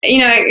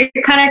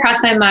 it kind of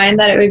crossed my mind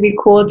that it would be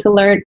cool to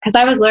learn, because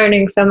I was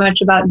learning so much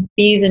about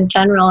bees in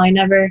general. I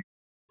never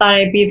thought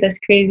I'd be this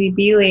crazy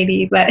bee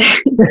lady, but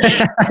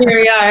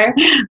here we are.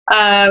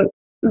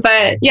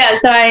 But yeah,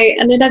 so I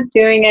ended up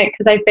doing it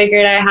because I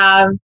figured I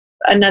have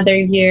another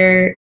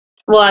year,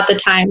 well, at the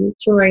time,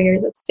 2 more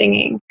years of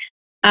stinging.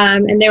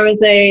 And there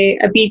was a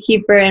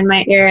beekeeper in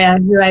my area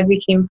who I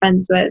became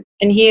friends with,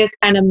 and he has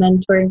kind of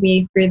mentored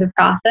me through the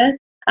process.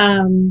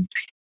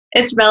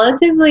 It's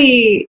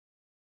relatively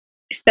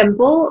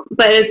simple,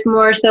 but it's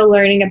more so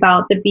learning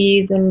about the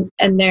bees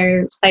and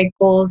their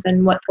cycles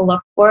and what to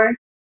look for.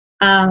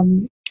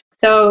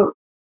 So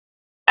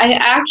I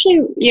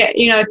actually,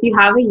 if you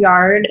have a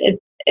yard,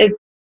 it's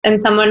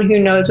and someone who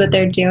knows what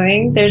they're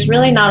doing, there's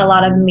really not a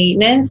lot of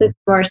maintenance. It's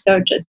more so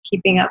just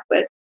keeping up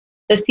with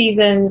the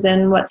seasons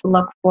and what to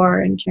look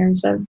for in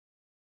terms of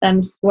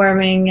them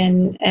swarming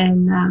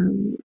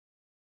and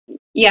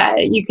yeah,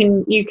 you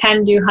can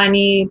do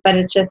honey, but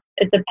it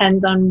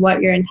depends on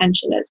what your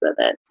intention is with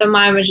it. So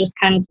mine was just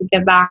kind of to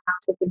give back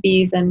to the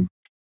bees and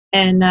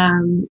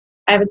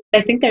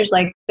I think there's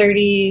like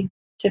 30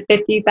 to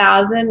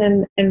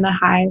 50,000 in the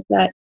hive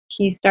that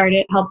he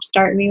helped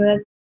start me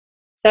with.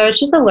 So it's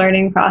just a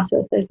learning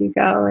process as you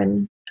go,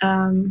 and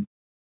I'm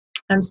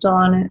still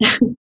on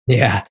it.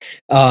 Yeah.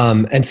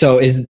 And so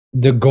is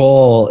the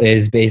goal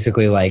is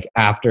basically like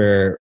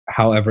after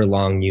however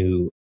long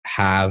you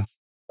have,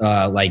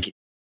 like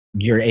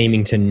you're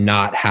aiming to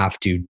not have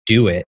to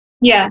do it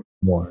Yeah.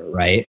 more,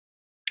 right?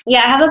 Yeah,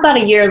 I have about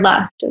a year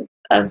left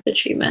of the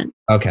treatment.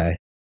 Okay.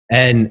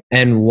 And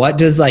what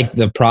does like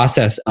the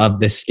process of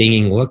the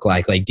stinging look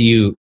like? Like, do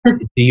you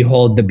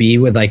hold the bee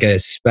with like a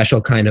special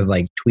kind of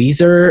like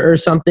tweezer or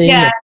something?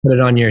 Yeah. And put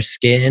it on your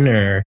skin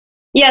or?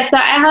 Yeah, so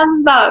I have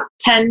about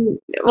 10,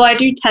 well, I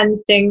do 10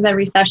 stings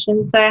every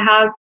session. So I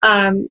have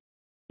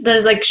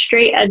the like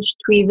straight edge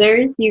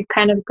tweezers. You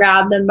kind of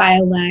grab them by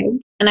a leg,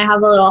 and I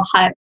have a little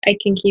hut I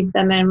can keep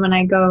them in when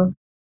I go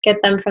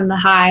get them from the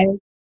hive.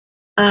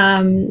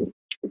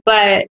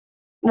 But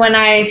when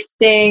I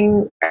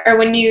sting, or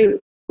when you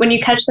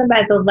catch them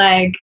by the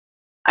leg,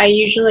 I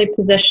usually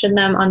position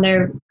them on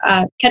their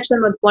catch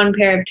them with one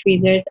pair of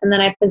tweezers, and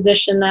then I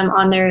position them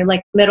on their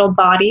like middle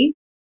body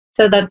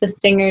so that the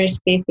stinger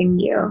is facing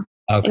you.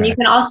 Okay. And you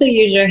can also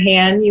use your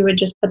hand. You would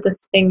just put the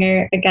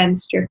stinger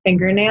against your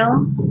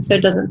fingernail so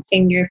it doesn't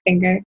sting your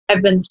finger.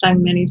 I've been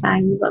stung many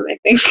times on my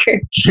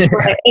finger.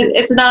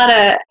 It's not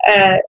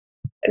a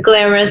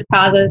glamorous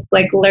process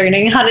like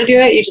learning how to do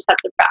it. You just have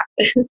to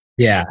practice.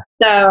 Yeah.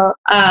 So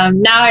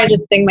now I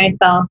just sting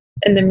myself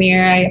in the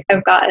mirror.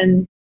 I've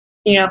gotten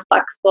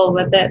flexible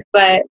with it,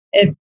 but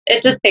it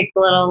just takes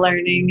a little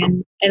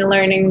learning and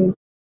learning.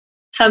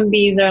 Some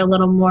bees are a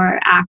little more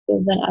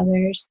active than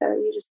others, so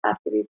you just have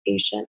to be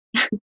patient.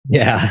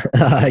 Yeah.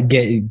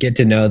 Get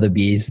to know the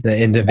bees, the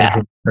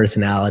individual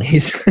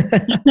personalities.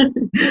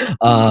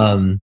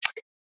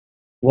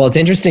 Well, it's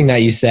interesting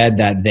that you said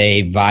that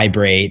they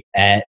vibrate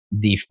at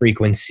the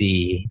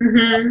frequency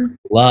of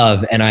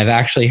love. And I've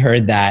actually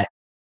heard that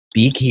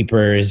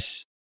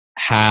beekeepers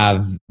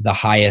have the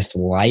highest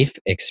life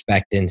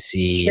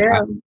expectancy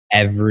out of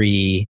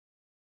every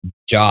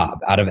job,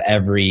 out of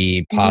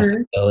every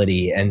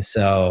possibility. And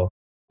so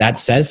that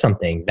says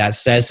something. That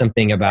says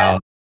something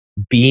about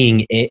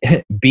being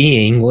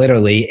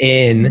literally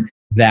in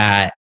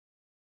that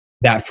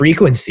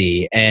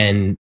frequency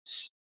and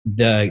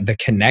the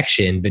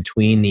connection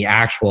between the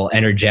actual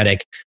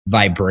energetic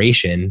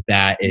vibration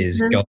that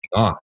is going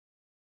on.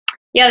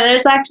 Yeah,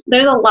 there's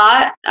a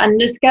lot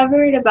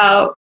undiscovered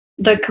about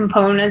the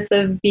components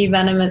of bee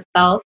venom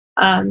itself,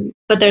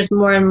 but there's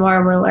more and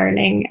more we're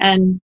learning,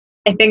 and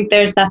I think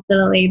there's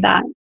definitely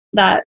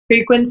that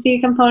frequency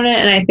component,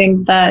 and I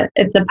think that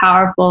it's a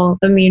powerful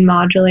immune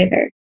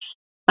modulator.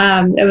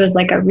 It was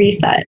like a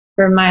reset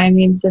for my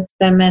immune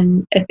system,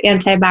 and it's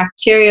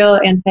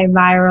antibacterial,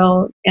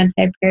 antiviral,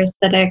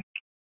 antiparasitic,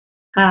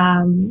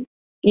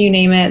 you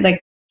name it, like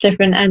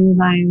different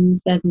enzymes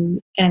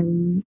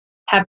and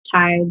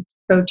peptides,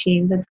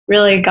 proteins. It's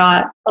really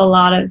got a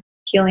lot of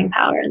healing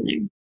power in there.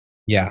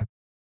 Yeah.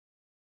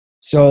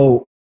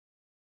 So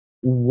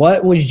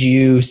what would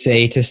you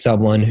say to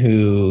someone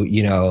who,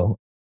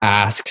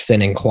 asks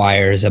and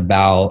inquires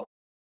about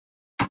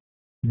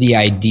the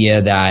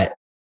idea that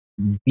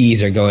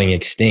bees are going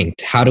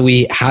extinct? How do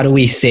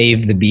we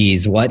save the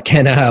bees? What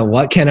can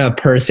a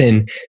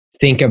person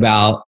think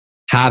about,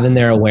 have in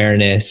their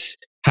awareness,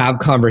 have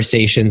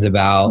conversations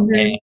about,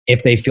 and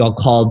if they feel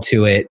called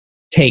to it,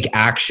 take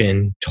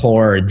action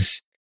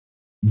towards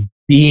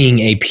being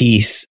a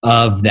piece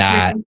of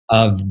that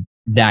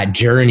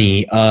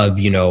journey of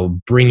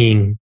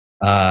bringing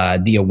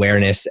the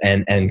awareness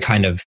and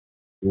kind of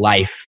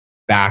life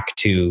back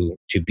to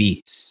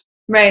bees?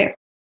 Right.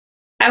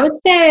 I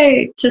would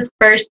say just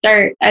first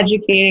start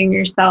educating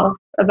yourself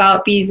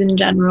about bees in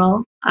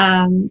general.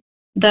 How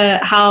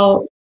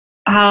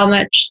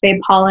much they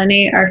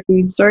pollinate our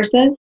food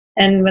sources,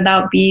 and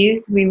without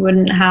bees, we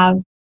wouldn't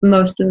have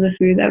most of the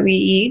food that we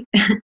eat.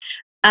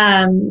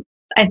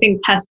 I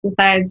think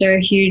pesticides are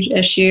a huge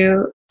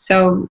issue.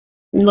 So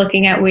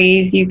looking at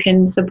ways you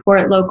can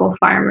support local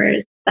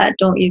farmers that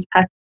don't use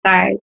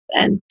pesticides,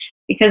 and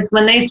because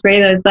when they spray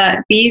those,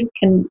 that bees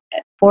can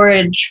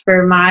forage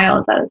for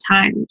miles at a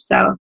time.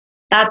 So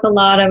that's a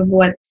lot of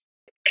what's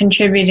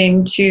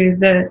contributing to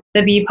the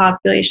bee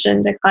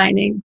population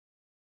declining.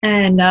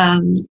 And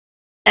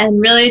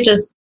really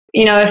just,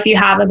 if you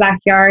have a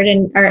backyard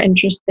and are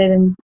interested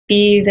in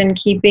bees and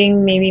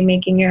keeping, maybe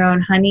making your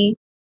own honey,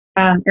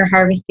 or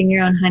harvesting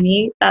your own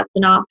honey, that's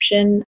an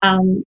option.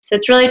 So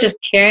it's really just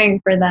caring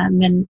for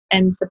them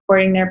and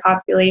supporting their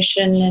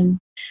population and,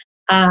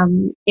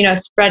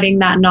 spreading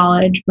that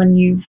knowledge when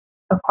you've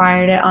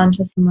acquired it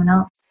onto someone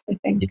else, I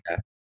think. Yeah,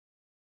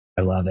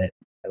 I love it.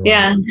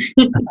 Yeah.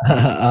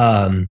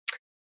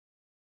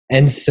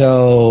 And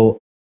so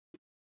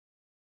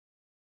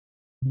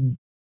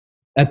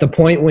at the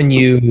point when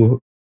you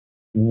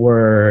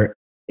were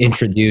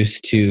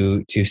introduced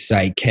to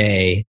Psych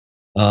K,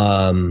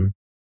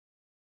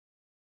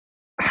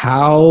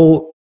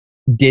 how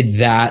did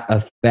that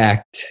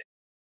affect,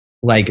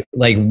 like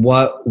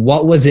what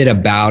was it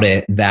about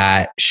it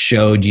that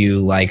showed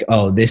you like,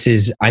 oh,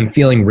 I'm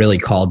feeling really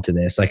called to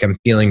this, like I'm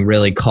feeling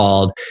really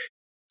called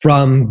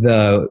from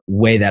the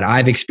way that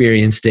I've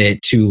experienced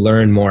it to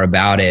learn more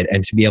about it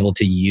and to be able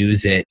to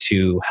use it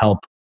to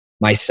help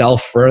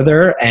myself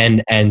further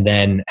and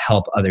then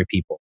help other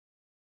people?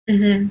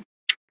 Mm-hmm.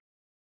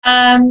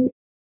 Um,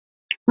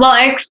 well,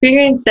 I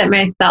experienced it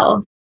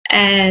myself,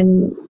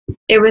 and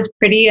it was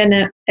pretty in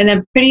a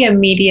pretty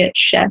immediate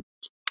shift.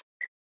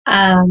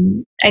 I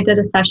did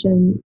a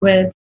session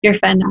with your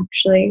friend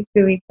actually,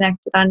 who we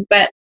connected on,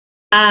 but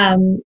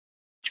um,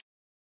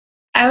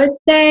 I would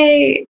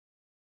say,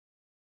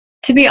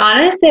 to be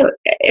honest,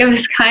 it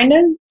was kind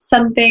of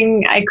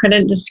something I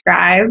couldn't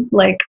describe,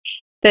 like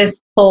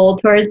this pull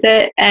towards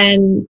it,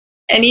 and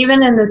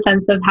even in the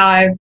sense of how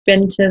I've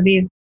been to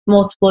these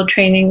multiple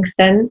trainings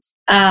since.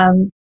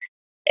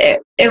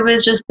 It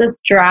was just this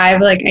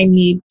drive, like I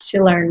need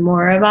to learn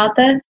more about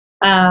this,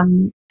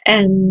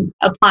 and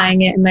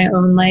applying it in my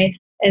own life,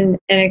 and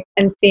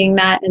seeing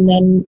that, and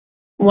then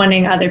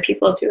wanting other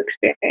people to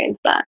experience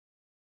that.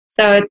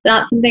 So it's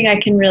not something I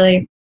can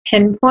really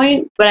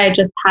pinpoint, but I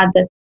just had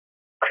this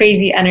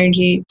crazy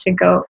energy to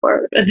go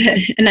forward with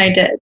it, and I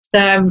did. So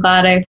I'm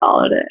glad I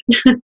followed it.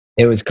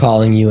 It was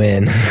calling you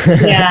in.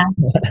 Yeah.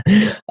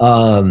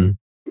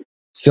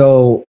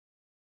 So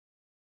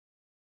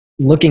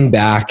looking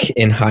back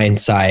in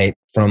hindsight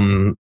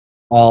from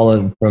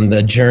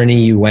the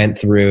journey you went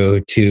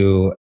through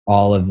to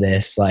all of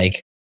this,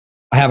 like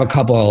I have a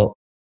couple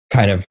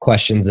kind of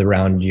questions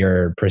around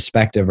your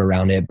perspective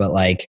around it, but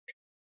like,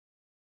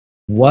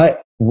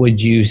 what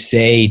would you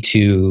say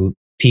to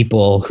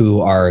people who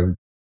are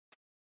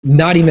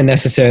not even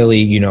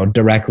necessarily,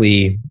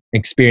 directly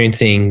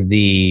experiencing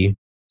the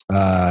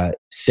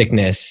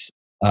sickness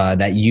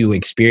that you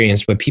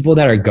experienced, but people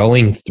that are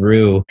going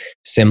through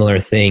similar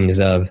things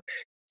of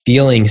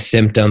feeling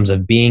symptoms,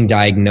 of being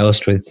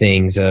diagnosed with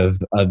things, of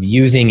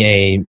using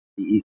a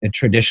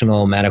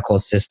traditional medical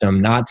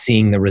system, not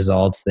seeing the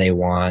results they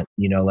want,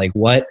 like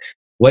what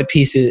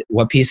piece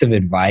of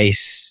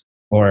advice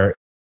or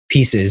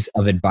pieces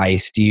of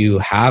advice do you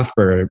have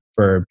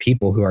for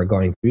people who are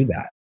going through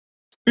that?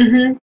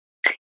 Mm-hmm.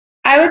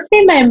 I would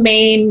say my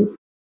main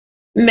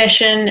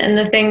mission, and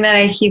the thing that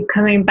I keep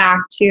coming back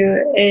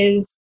to,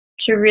 is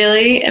to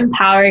really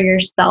empower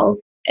yourself,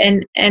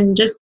 and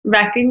just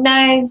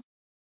recognize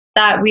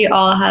that we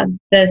all have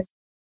this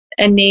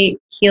innate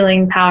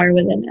healing power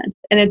within us.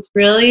 And it's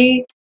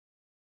really,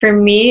 for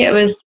me, it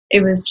was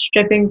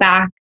stripping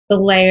back the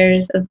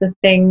layers of the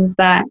things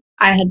that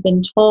I had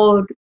been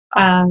told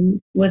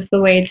was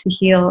the way to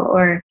heal,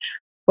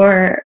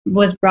 or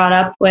was brought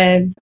up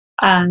with.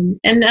 And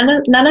none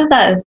of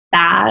that is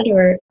bad,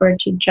 or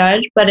to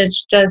judge, but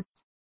it's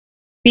just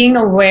being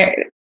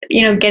aware,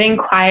 getting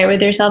quiet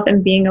with yourself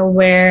and being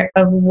aware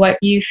of what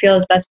you feel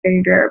is best for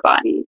your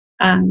body.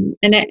 And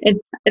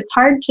it's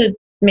hard to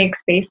make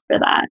space for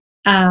that.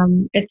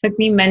 It took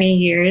me many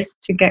years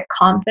to get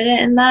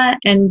confident in that,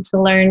 and to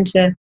learn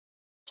to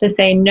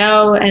say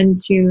no, and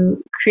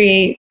to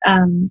create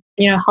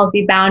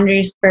healthy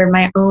boundaries for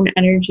my own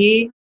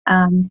energy.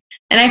 And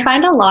I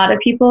find a lot of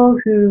people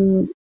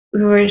who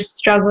are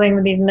struggling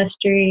with these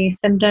mystery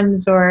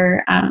symptoms,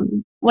 or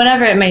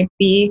whatever it might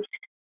be,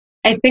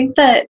 I think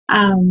that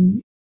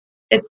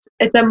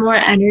it's a more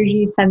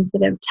energy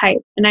sensitive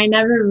type, and I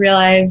never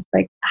realized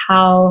like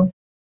how,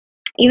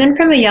 even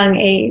from a young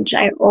age,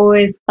 I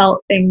always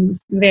felt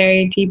things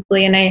very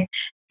deeply,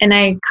 and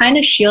I kind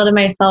of shielded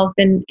myself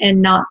in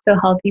not so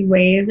healthy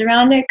ways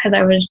around it, because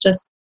I was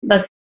just,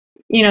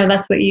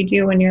 that's what you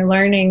do when you're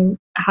learning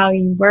how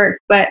you work.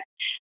 But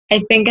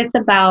I think it's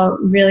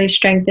about really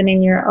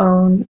strengthening your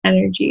own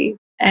energy,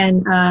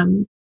 and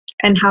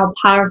how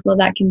powerful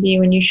that can be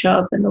when you show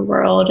up in the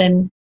world,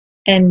 and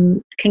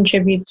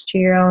contributes to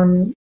your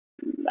own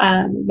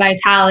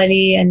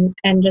vitality,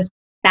 and just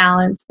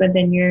balance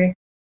within your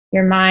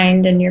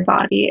mind and your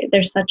body.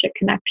 There's such a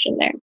connection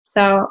there.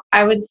 So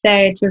I would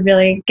say to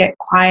really get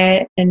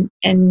quiet,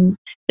 and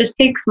just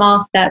take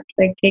small steps,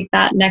 like take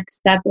that next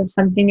step of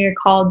something you're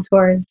called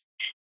towards,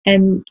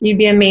 and you'd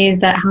be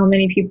amazed at how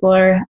many people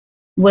are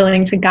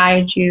willing to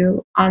guide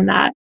you on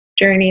that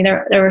journey.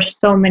 There were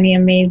so many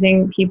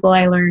amazing people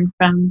I learned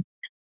from,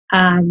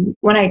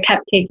 when I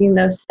kept taking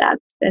those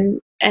steps,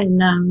 and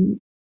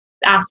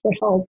asked for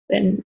help,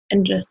 and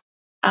just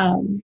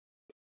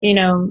you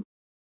know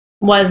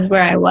was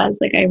where I was.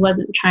 Like I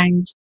wasn't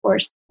trying to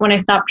force, when I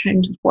stopped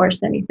trying to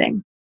force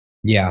anything.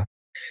 Yeah.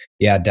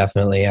 Yeah,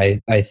 definitely.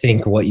 I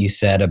think what you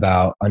said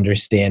about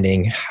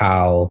understanding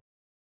how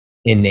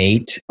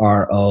innate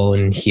our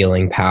own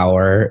healing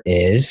power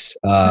is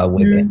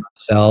within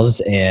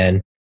ourselves,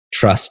 and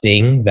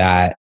trusting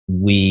that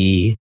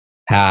we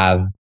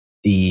have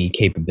the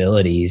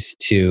capabilities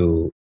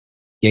to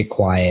get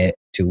quiet,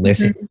 to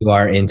listen to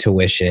our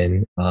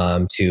intuition,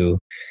 to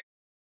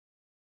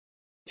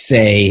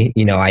say,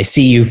 I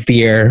see you,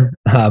 fear,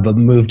 but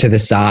move to the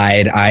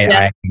side.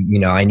 I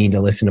need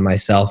to listen to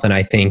myself. And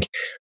I think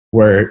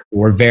we're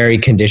very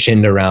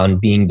conditioned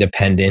around being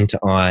dependent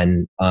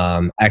on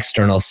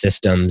external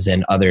systems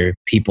and other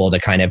people to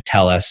kind of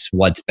tell us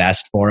what's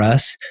best for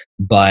us.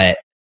 But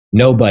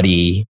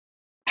nobody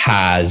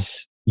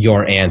has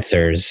your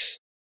answers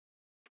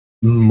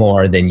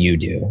more than you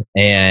do.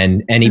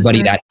 And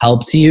anybody that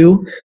helps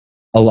you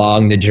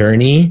along the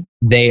journey,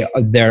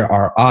 there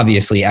are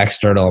obviously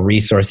external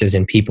resources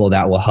and people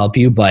that will help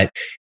you, but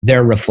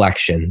they're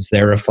reflections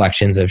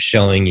of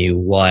showing you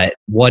what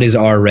is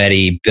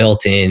already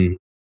built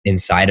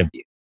inside of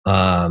you.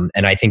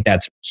 And I think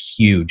that's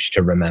huge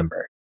to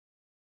remember.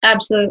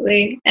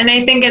 Absolutely. And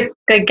I think it's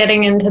good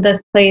getting into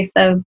this place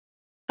of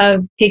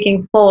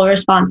taking full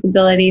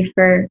responsibility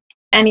for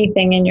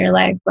anything in your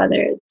life, whether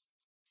it's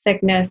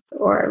sickness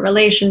or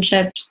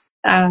relationships,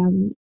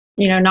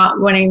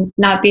 not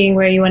being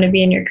where you want to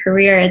be in your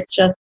career. It's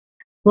just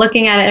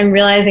looking at it and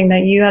realizing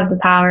that you have the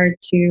power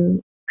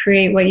to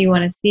create what you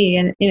want to see.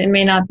 And it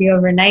may not be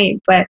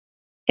overnight, but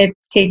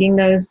it's taking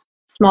those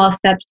small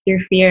steps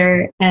through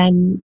fear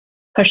and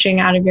pushing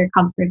out of your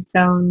comfort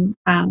zone.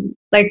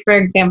 Like, for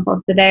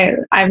example, today,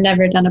 I've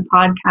never done a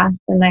podcast,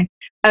 and I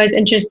was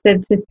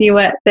interested to see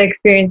what the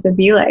experience would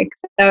be like.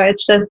 So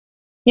it's just,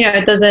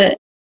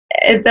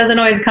 it doesn't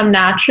always come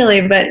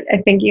naturally, but I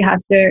think you have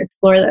to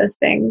explore those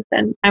things,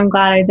 and I'm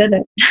glad I did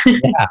it.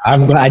 Yeah,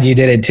 I'm glad you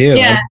did it too.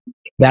 Yeah.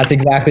 That's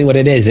exactly what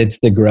it is. It's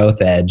the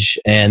growth edge,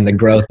 and the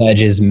growth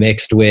edge is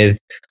mixed with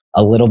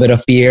a little bit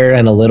of fear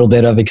and a little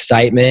bit of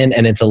excitement,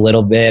 and it's a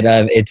little bit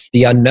of, it's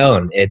the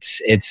unknown.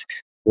 It's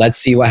let's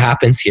see what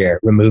happens here.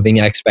 Removing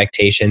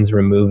expectations,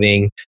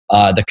 removing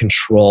the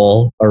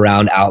control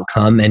around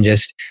outcome, and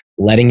just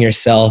letting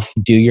yourself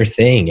do your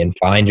thing and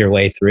find your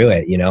way through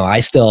it. I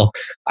still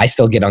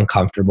get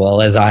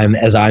uncomfortable as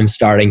I'm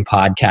starting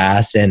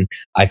podcasts, and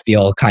I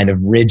feel kind of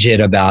rigid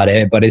about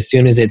it. But as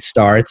soon as it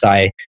starts,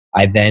 I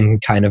then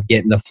kind of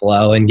get in the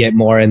flow and get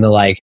more in the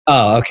like,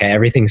 oh, okay,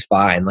 everything's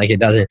fine. Like it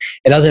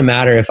doesn't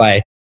matter if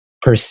I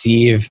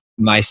perceive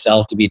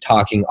myself to be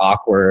talking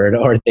awkward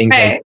or things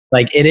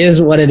like it is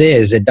what it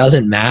is. It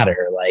doesn't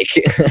matter. Like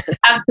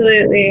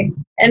Absolutely.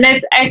 And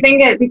I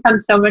think it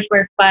becomes so much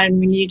more fun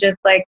when you just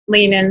like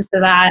lean into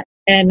that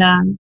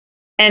and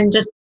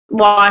just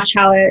watch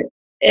how it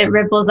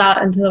ripples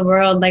out into the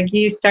world. Like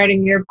you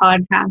starting your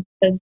podcast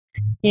has,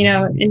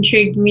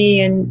 intrigued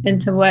me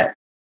into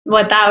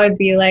what that would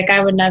be like.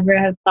 I would never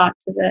have thought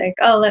to be like,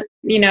 oh,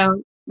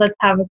 let's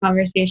have a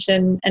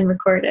conversation and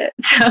record it.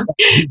 So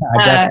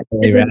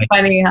it's just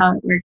funny how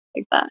it works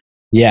like that.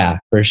 Yeah,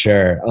 for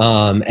sure.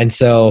 And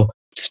so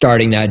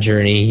starting that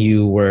journey,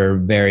 you were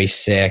very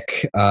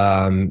sick.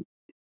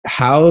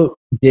 How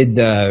did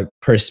the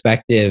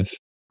perspective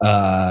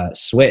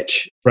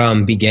switch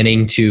from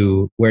beginning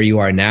to where you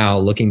are now,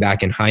 looking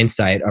back in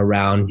hindsight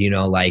around,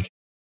 like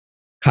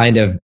kind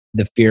of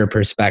the fear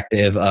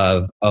perspective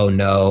of, oh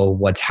no,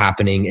 what's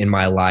happening in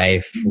my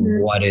life?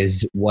 Mm-hmm.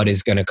 What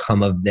is going to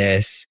come of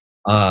this?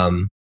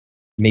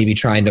 Maybe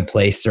trying to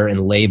place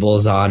certain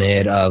labels on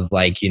it of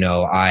like,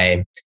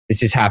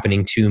 this is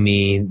happening to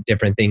me,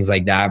 different things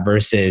like that,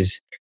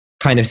 versus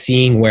kind of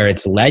seeing where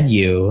it's led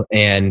you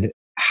and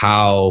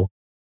how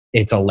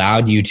it's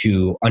allowed you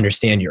to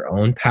understand your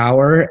own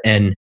power.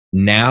 And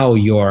now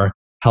you're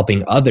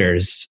helping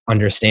others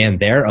understand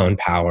their own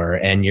power,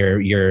 and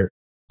you're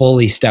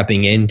fully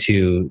stepping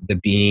into the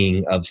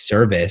being of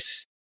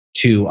service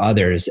to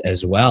others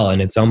as well.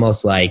 And it's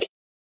almost like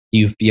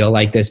you feel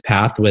like this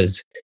path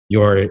was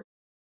your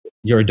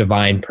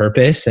divine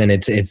purpose, and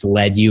it's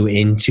led you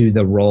into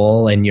the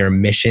role and your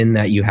mission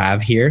that you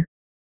have here.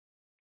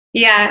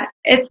 Yeah,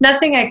 it's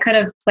nothing I could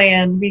have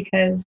planned,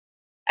 because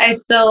I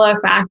still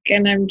look back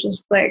and I'm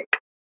just like,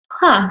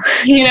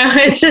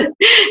 it's just,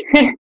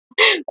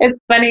 it's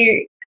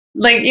funny.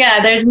 Like,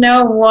 yeah, there's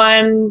no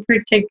one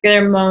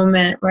particular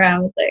moment where I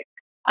was like,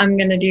 I'm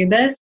going to do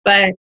this.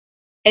 But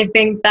I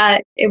think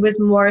that it was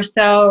more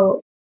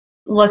so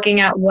looking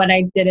at what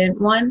I didn't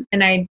want.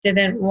 And I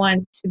didn't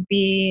want to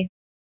be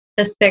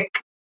the sick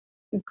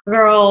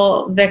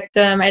girl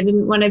victim. I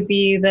didn't want to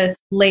be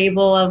this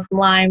label of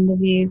Lyme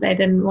disease. I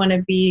didn't want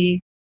to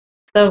be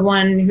the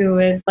one who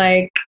was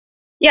like,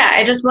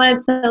 I just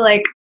wanted to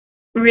like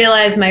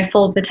realize my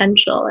full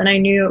potential. And I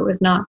knew it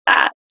was not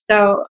that.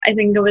 So I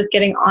think it was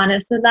getting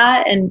honest with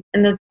that, and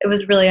it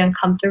was really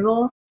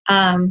uncomfortable.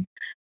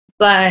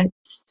 But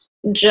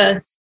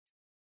just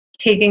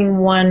taking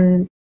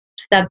one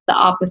step the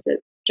opposite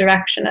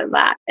direction of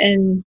that,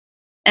 and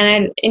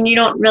you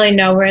don't really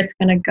know where it's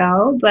going to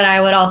go. But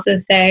I would also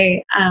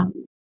say,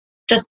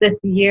 just this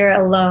year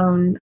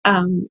alone,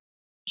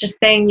 just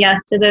saying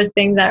yes to those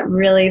things that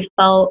really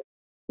felt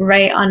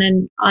right on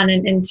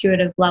an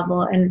intuitive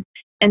level,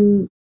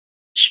 and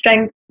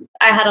strength.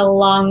 I had a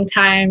long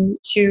time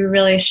to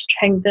really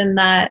strengthen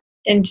that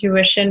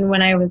intuition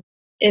when I was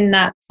in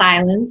that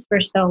silence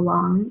for so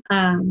long.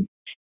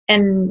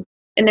 And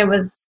it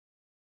was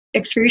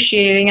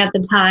excruciating at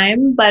the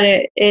time, but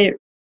it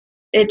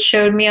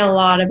showed me a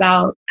lot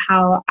about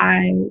how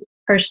I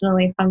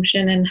personally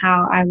function and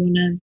how I want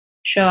to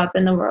show up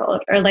in the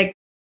world, or like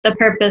the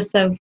purpose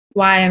of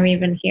why I'm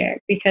even here.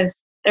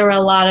 Because there were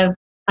a lot of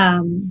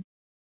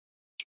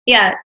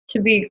yeah, to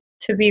be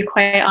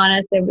quite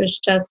honest, it was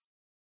just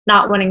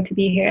not wanting to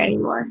be here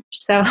anymore.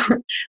 So I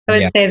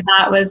would say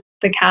that was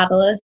the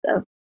catalyst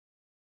of,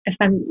 if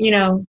I'm,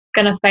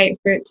 gonna fight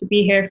for it to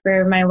be here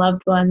for my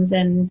loved ones,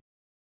 and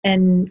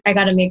I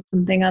got to make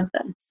something of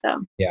this.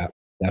 So yeah,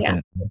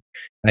 definitely. Yeah.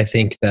 I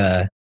think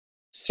the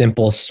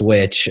simple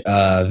switch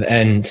of,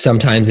 and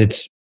sometimes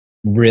it's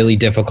really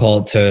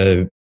difficult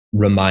to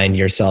remind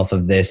yourself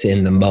of this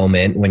in the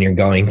moment when you're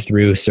going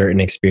through certain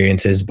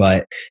experiences,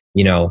 but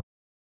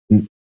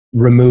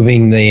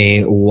removing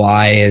the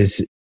why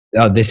is,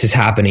 oh, this is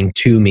happening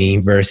to me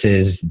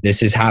versus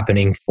this is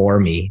happening for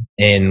me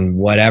in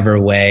whatever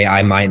way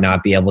I might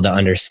not be able to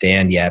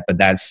understand yet. But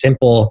that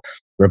simple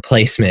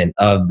replacement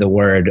of the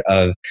word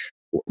of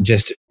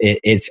just,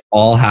 it's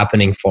all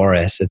happening for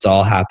us. It's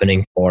all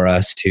happening for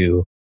us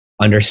to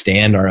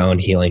understand our own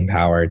healing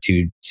power,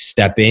 to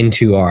step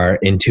into our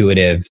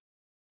intuitive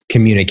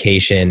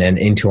communication and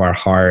into our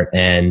heart,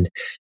 and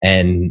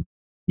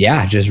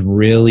yeah, just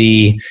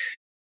really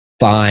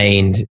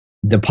find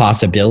the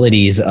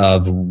possibilities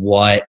of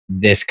what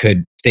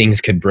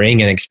things could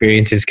bring and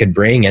experiences could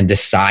bring, and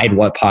decide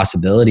what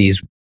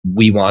possibilities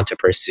we want to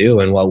pursue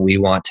and what we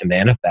want to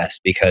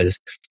manifest, because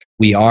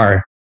we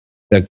are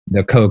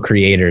the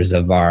co-creators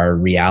of our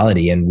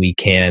reality, and we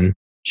can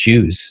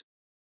choose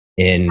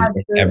in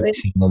every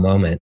single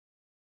moment.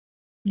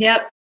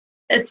 Yep.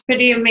 It's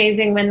pretty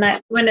amazing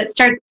when it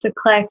starts to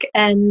click,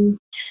 and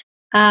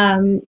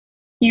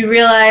you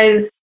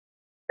realize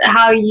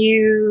how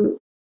you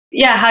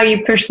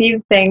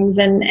perceive things,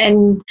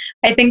 and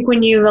I think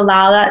when you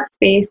allow that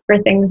space for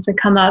things to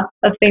come up,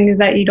 of things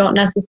that you don't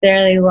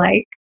necessarily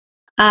like,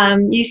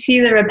 you see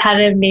the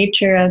repetitive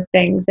nature of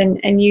things,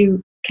 and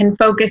you can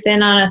focus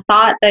in on a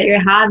thought that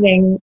you're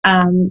having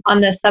on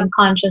the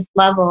subconscious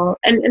level,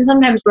 and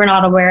sometimes we're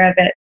not aware of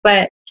it,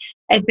 but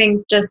I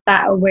think just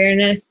that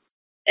awareness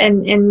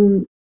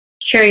and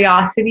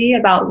curiosity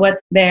about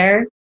what's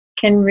there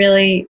can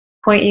really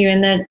point you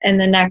in the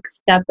next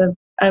step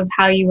of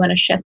how you want to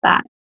shift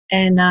that.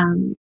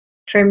 And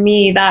for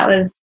me, that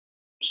was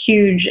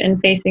huge in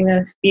facing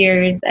those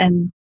fears,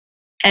 and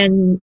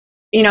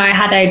I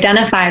had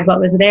identified what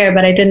was there,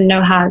 but I didn't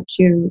know how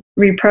to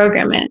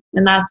reprogram it.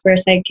 And that's where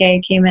Psych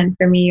K came in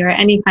for me, or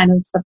any kind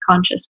of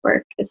subconscious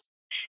work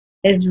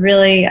is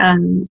really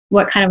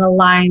what kind of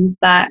aligns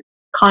that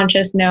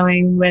conscious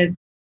knowing with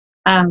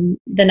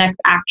the next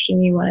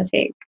action you want to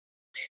take.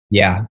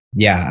 Yeah,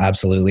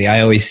 absolutely.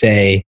 I always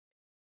say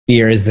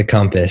fear is the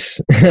compass.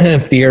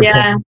 Fear,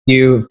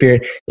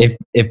 fear.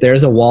 If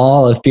there's a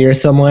wall of fear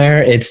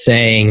somewhere, it's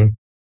saying,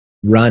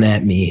 run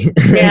at me.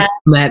 Yeah.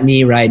 Come at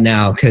me right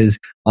now, because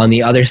on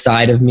the other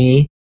side of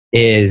me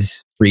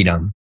is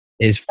freedom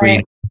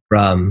right.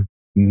 From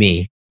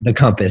me, the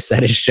compass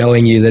that is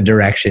showing you the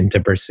direction to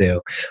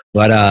pursue.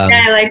 But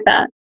I like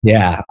that.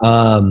 Yeah.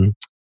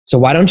 So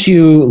why don't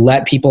you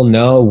let people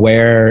know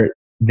where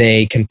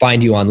they can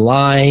find you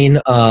online?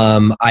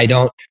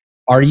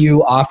 Are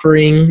you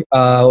offering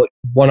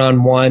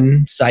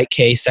one-on-one Psych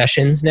K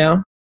sessions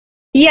now?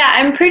 Yeah,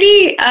 I'm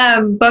pretty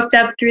booked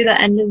up through the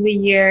end of the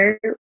year,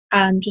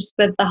 just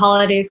with the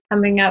holidays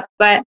coming up.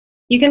 But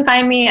you can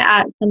find me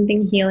at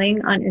Something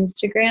Healing on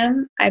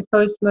Instagram. I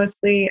post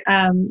mostly,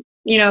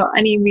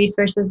 any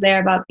resources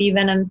there about bee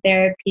venom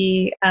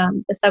therapy,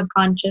 the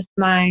subconscious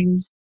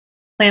mind,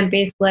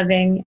 plant-based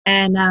living,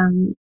 and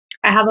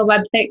I have a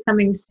website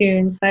coming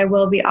soon, so I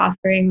will be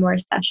offering more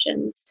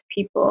sessions to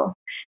people,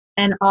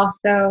 and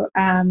also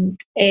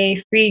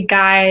a free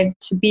guide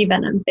to bee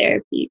venom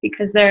therapy,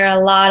 because there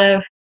are a lot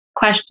of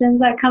questions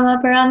that come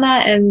up around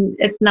that, and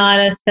it's not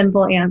a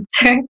simple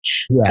answer.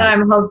 Yeah. So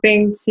I'm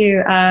hoping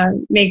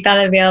to make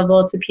that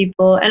available to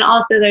people, and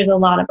also there's a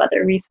lot of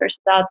other resources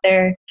out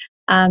there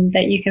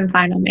that you can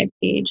find on my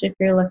page if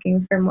you're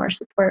looking for more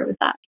support with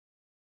that.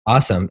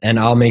 Awesome. And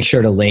I'll make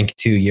sure to link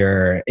to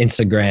your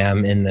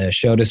Instagram in the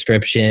show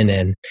description.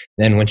 And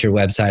then once your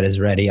website is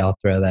ready, I'll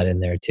throw that in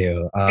there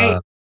too.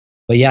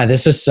 But yeah,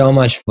 this was so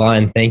much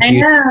fun. Thank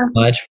you so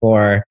much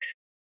for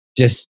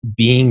just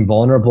being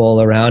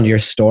vulnerable around your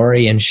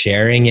story and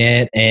sharing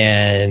it.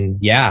 And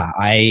yeah,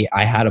 I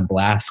had a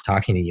blast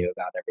talking to you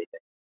about everything.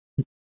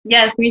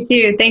 Yes, me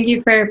too. Thank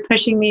you for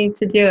pushing me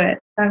to do it.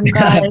 I'm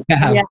glad.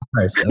 Of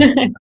course.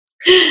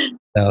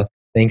 So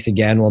thanks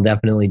again. We'll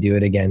definitely do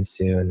it again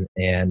soon.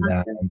 And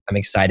I'm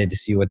excited to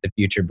see what the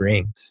future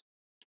brings.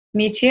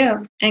 Me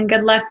too. And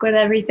good luck with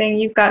everything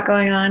you've got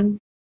going on.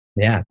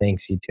 Yeah,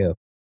 thanks. You too.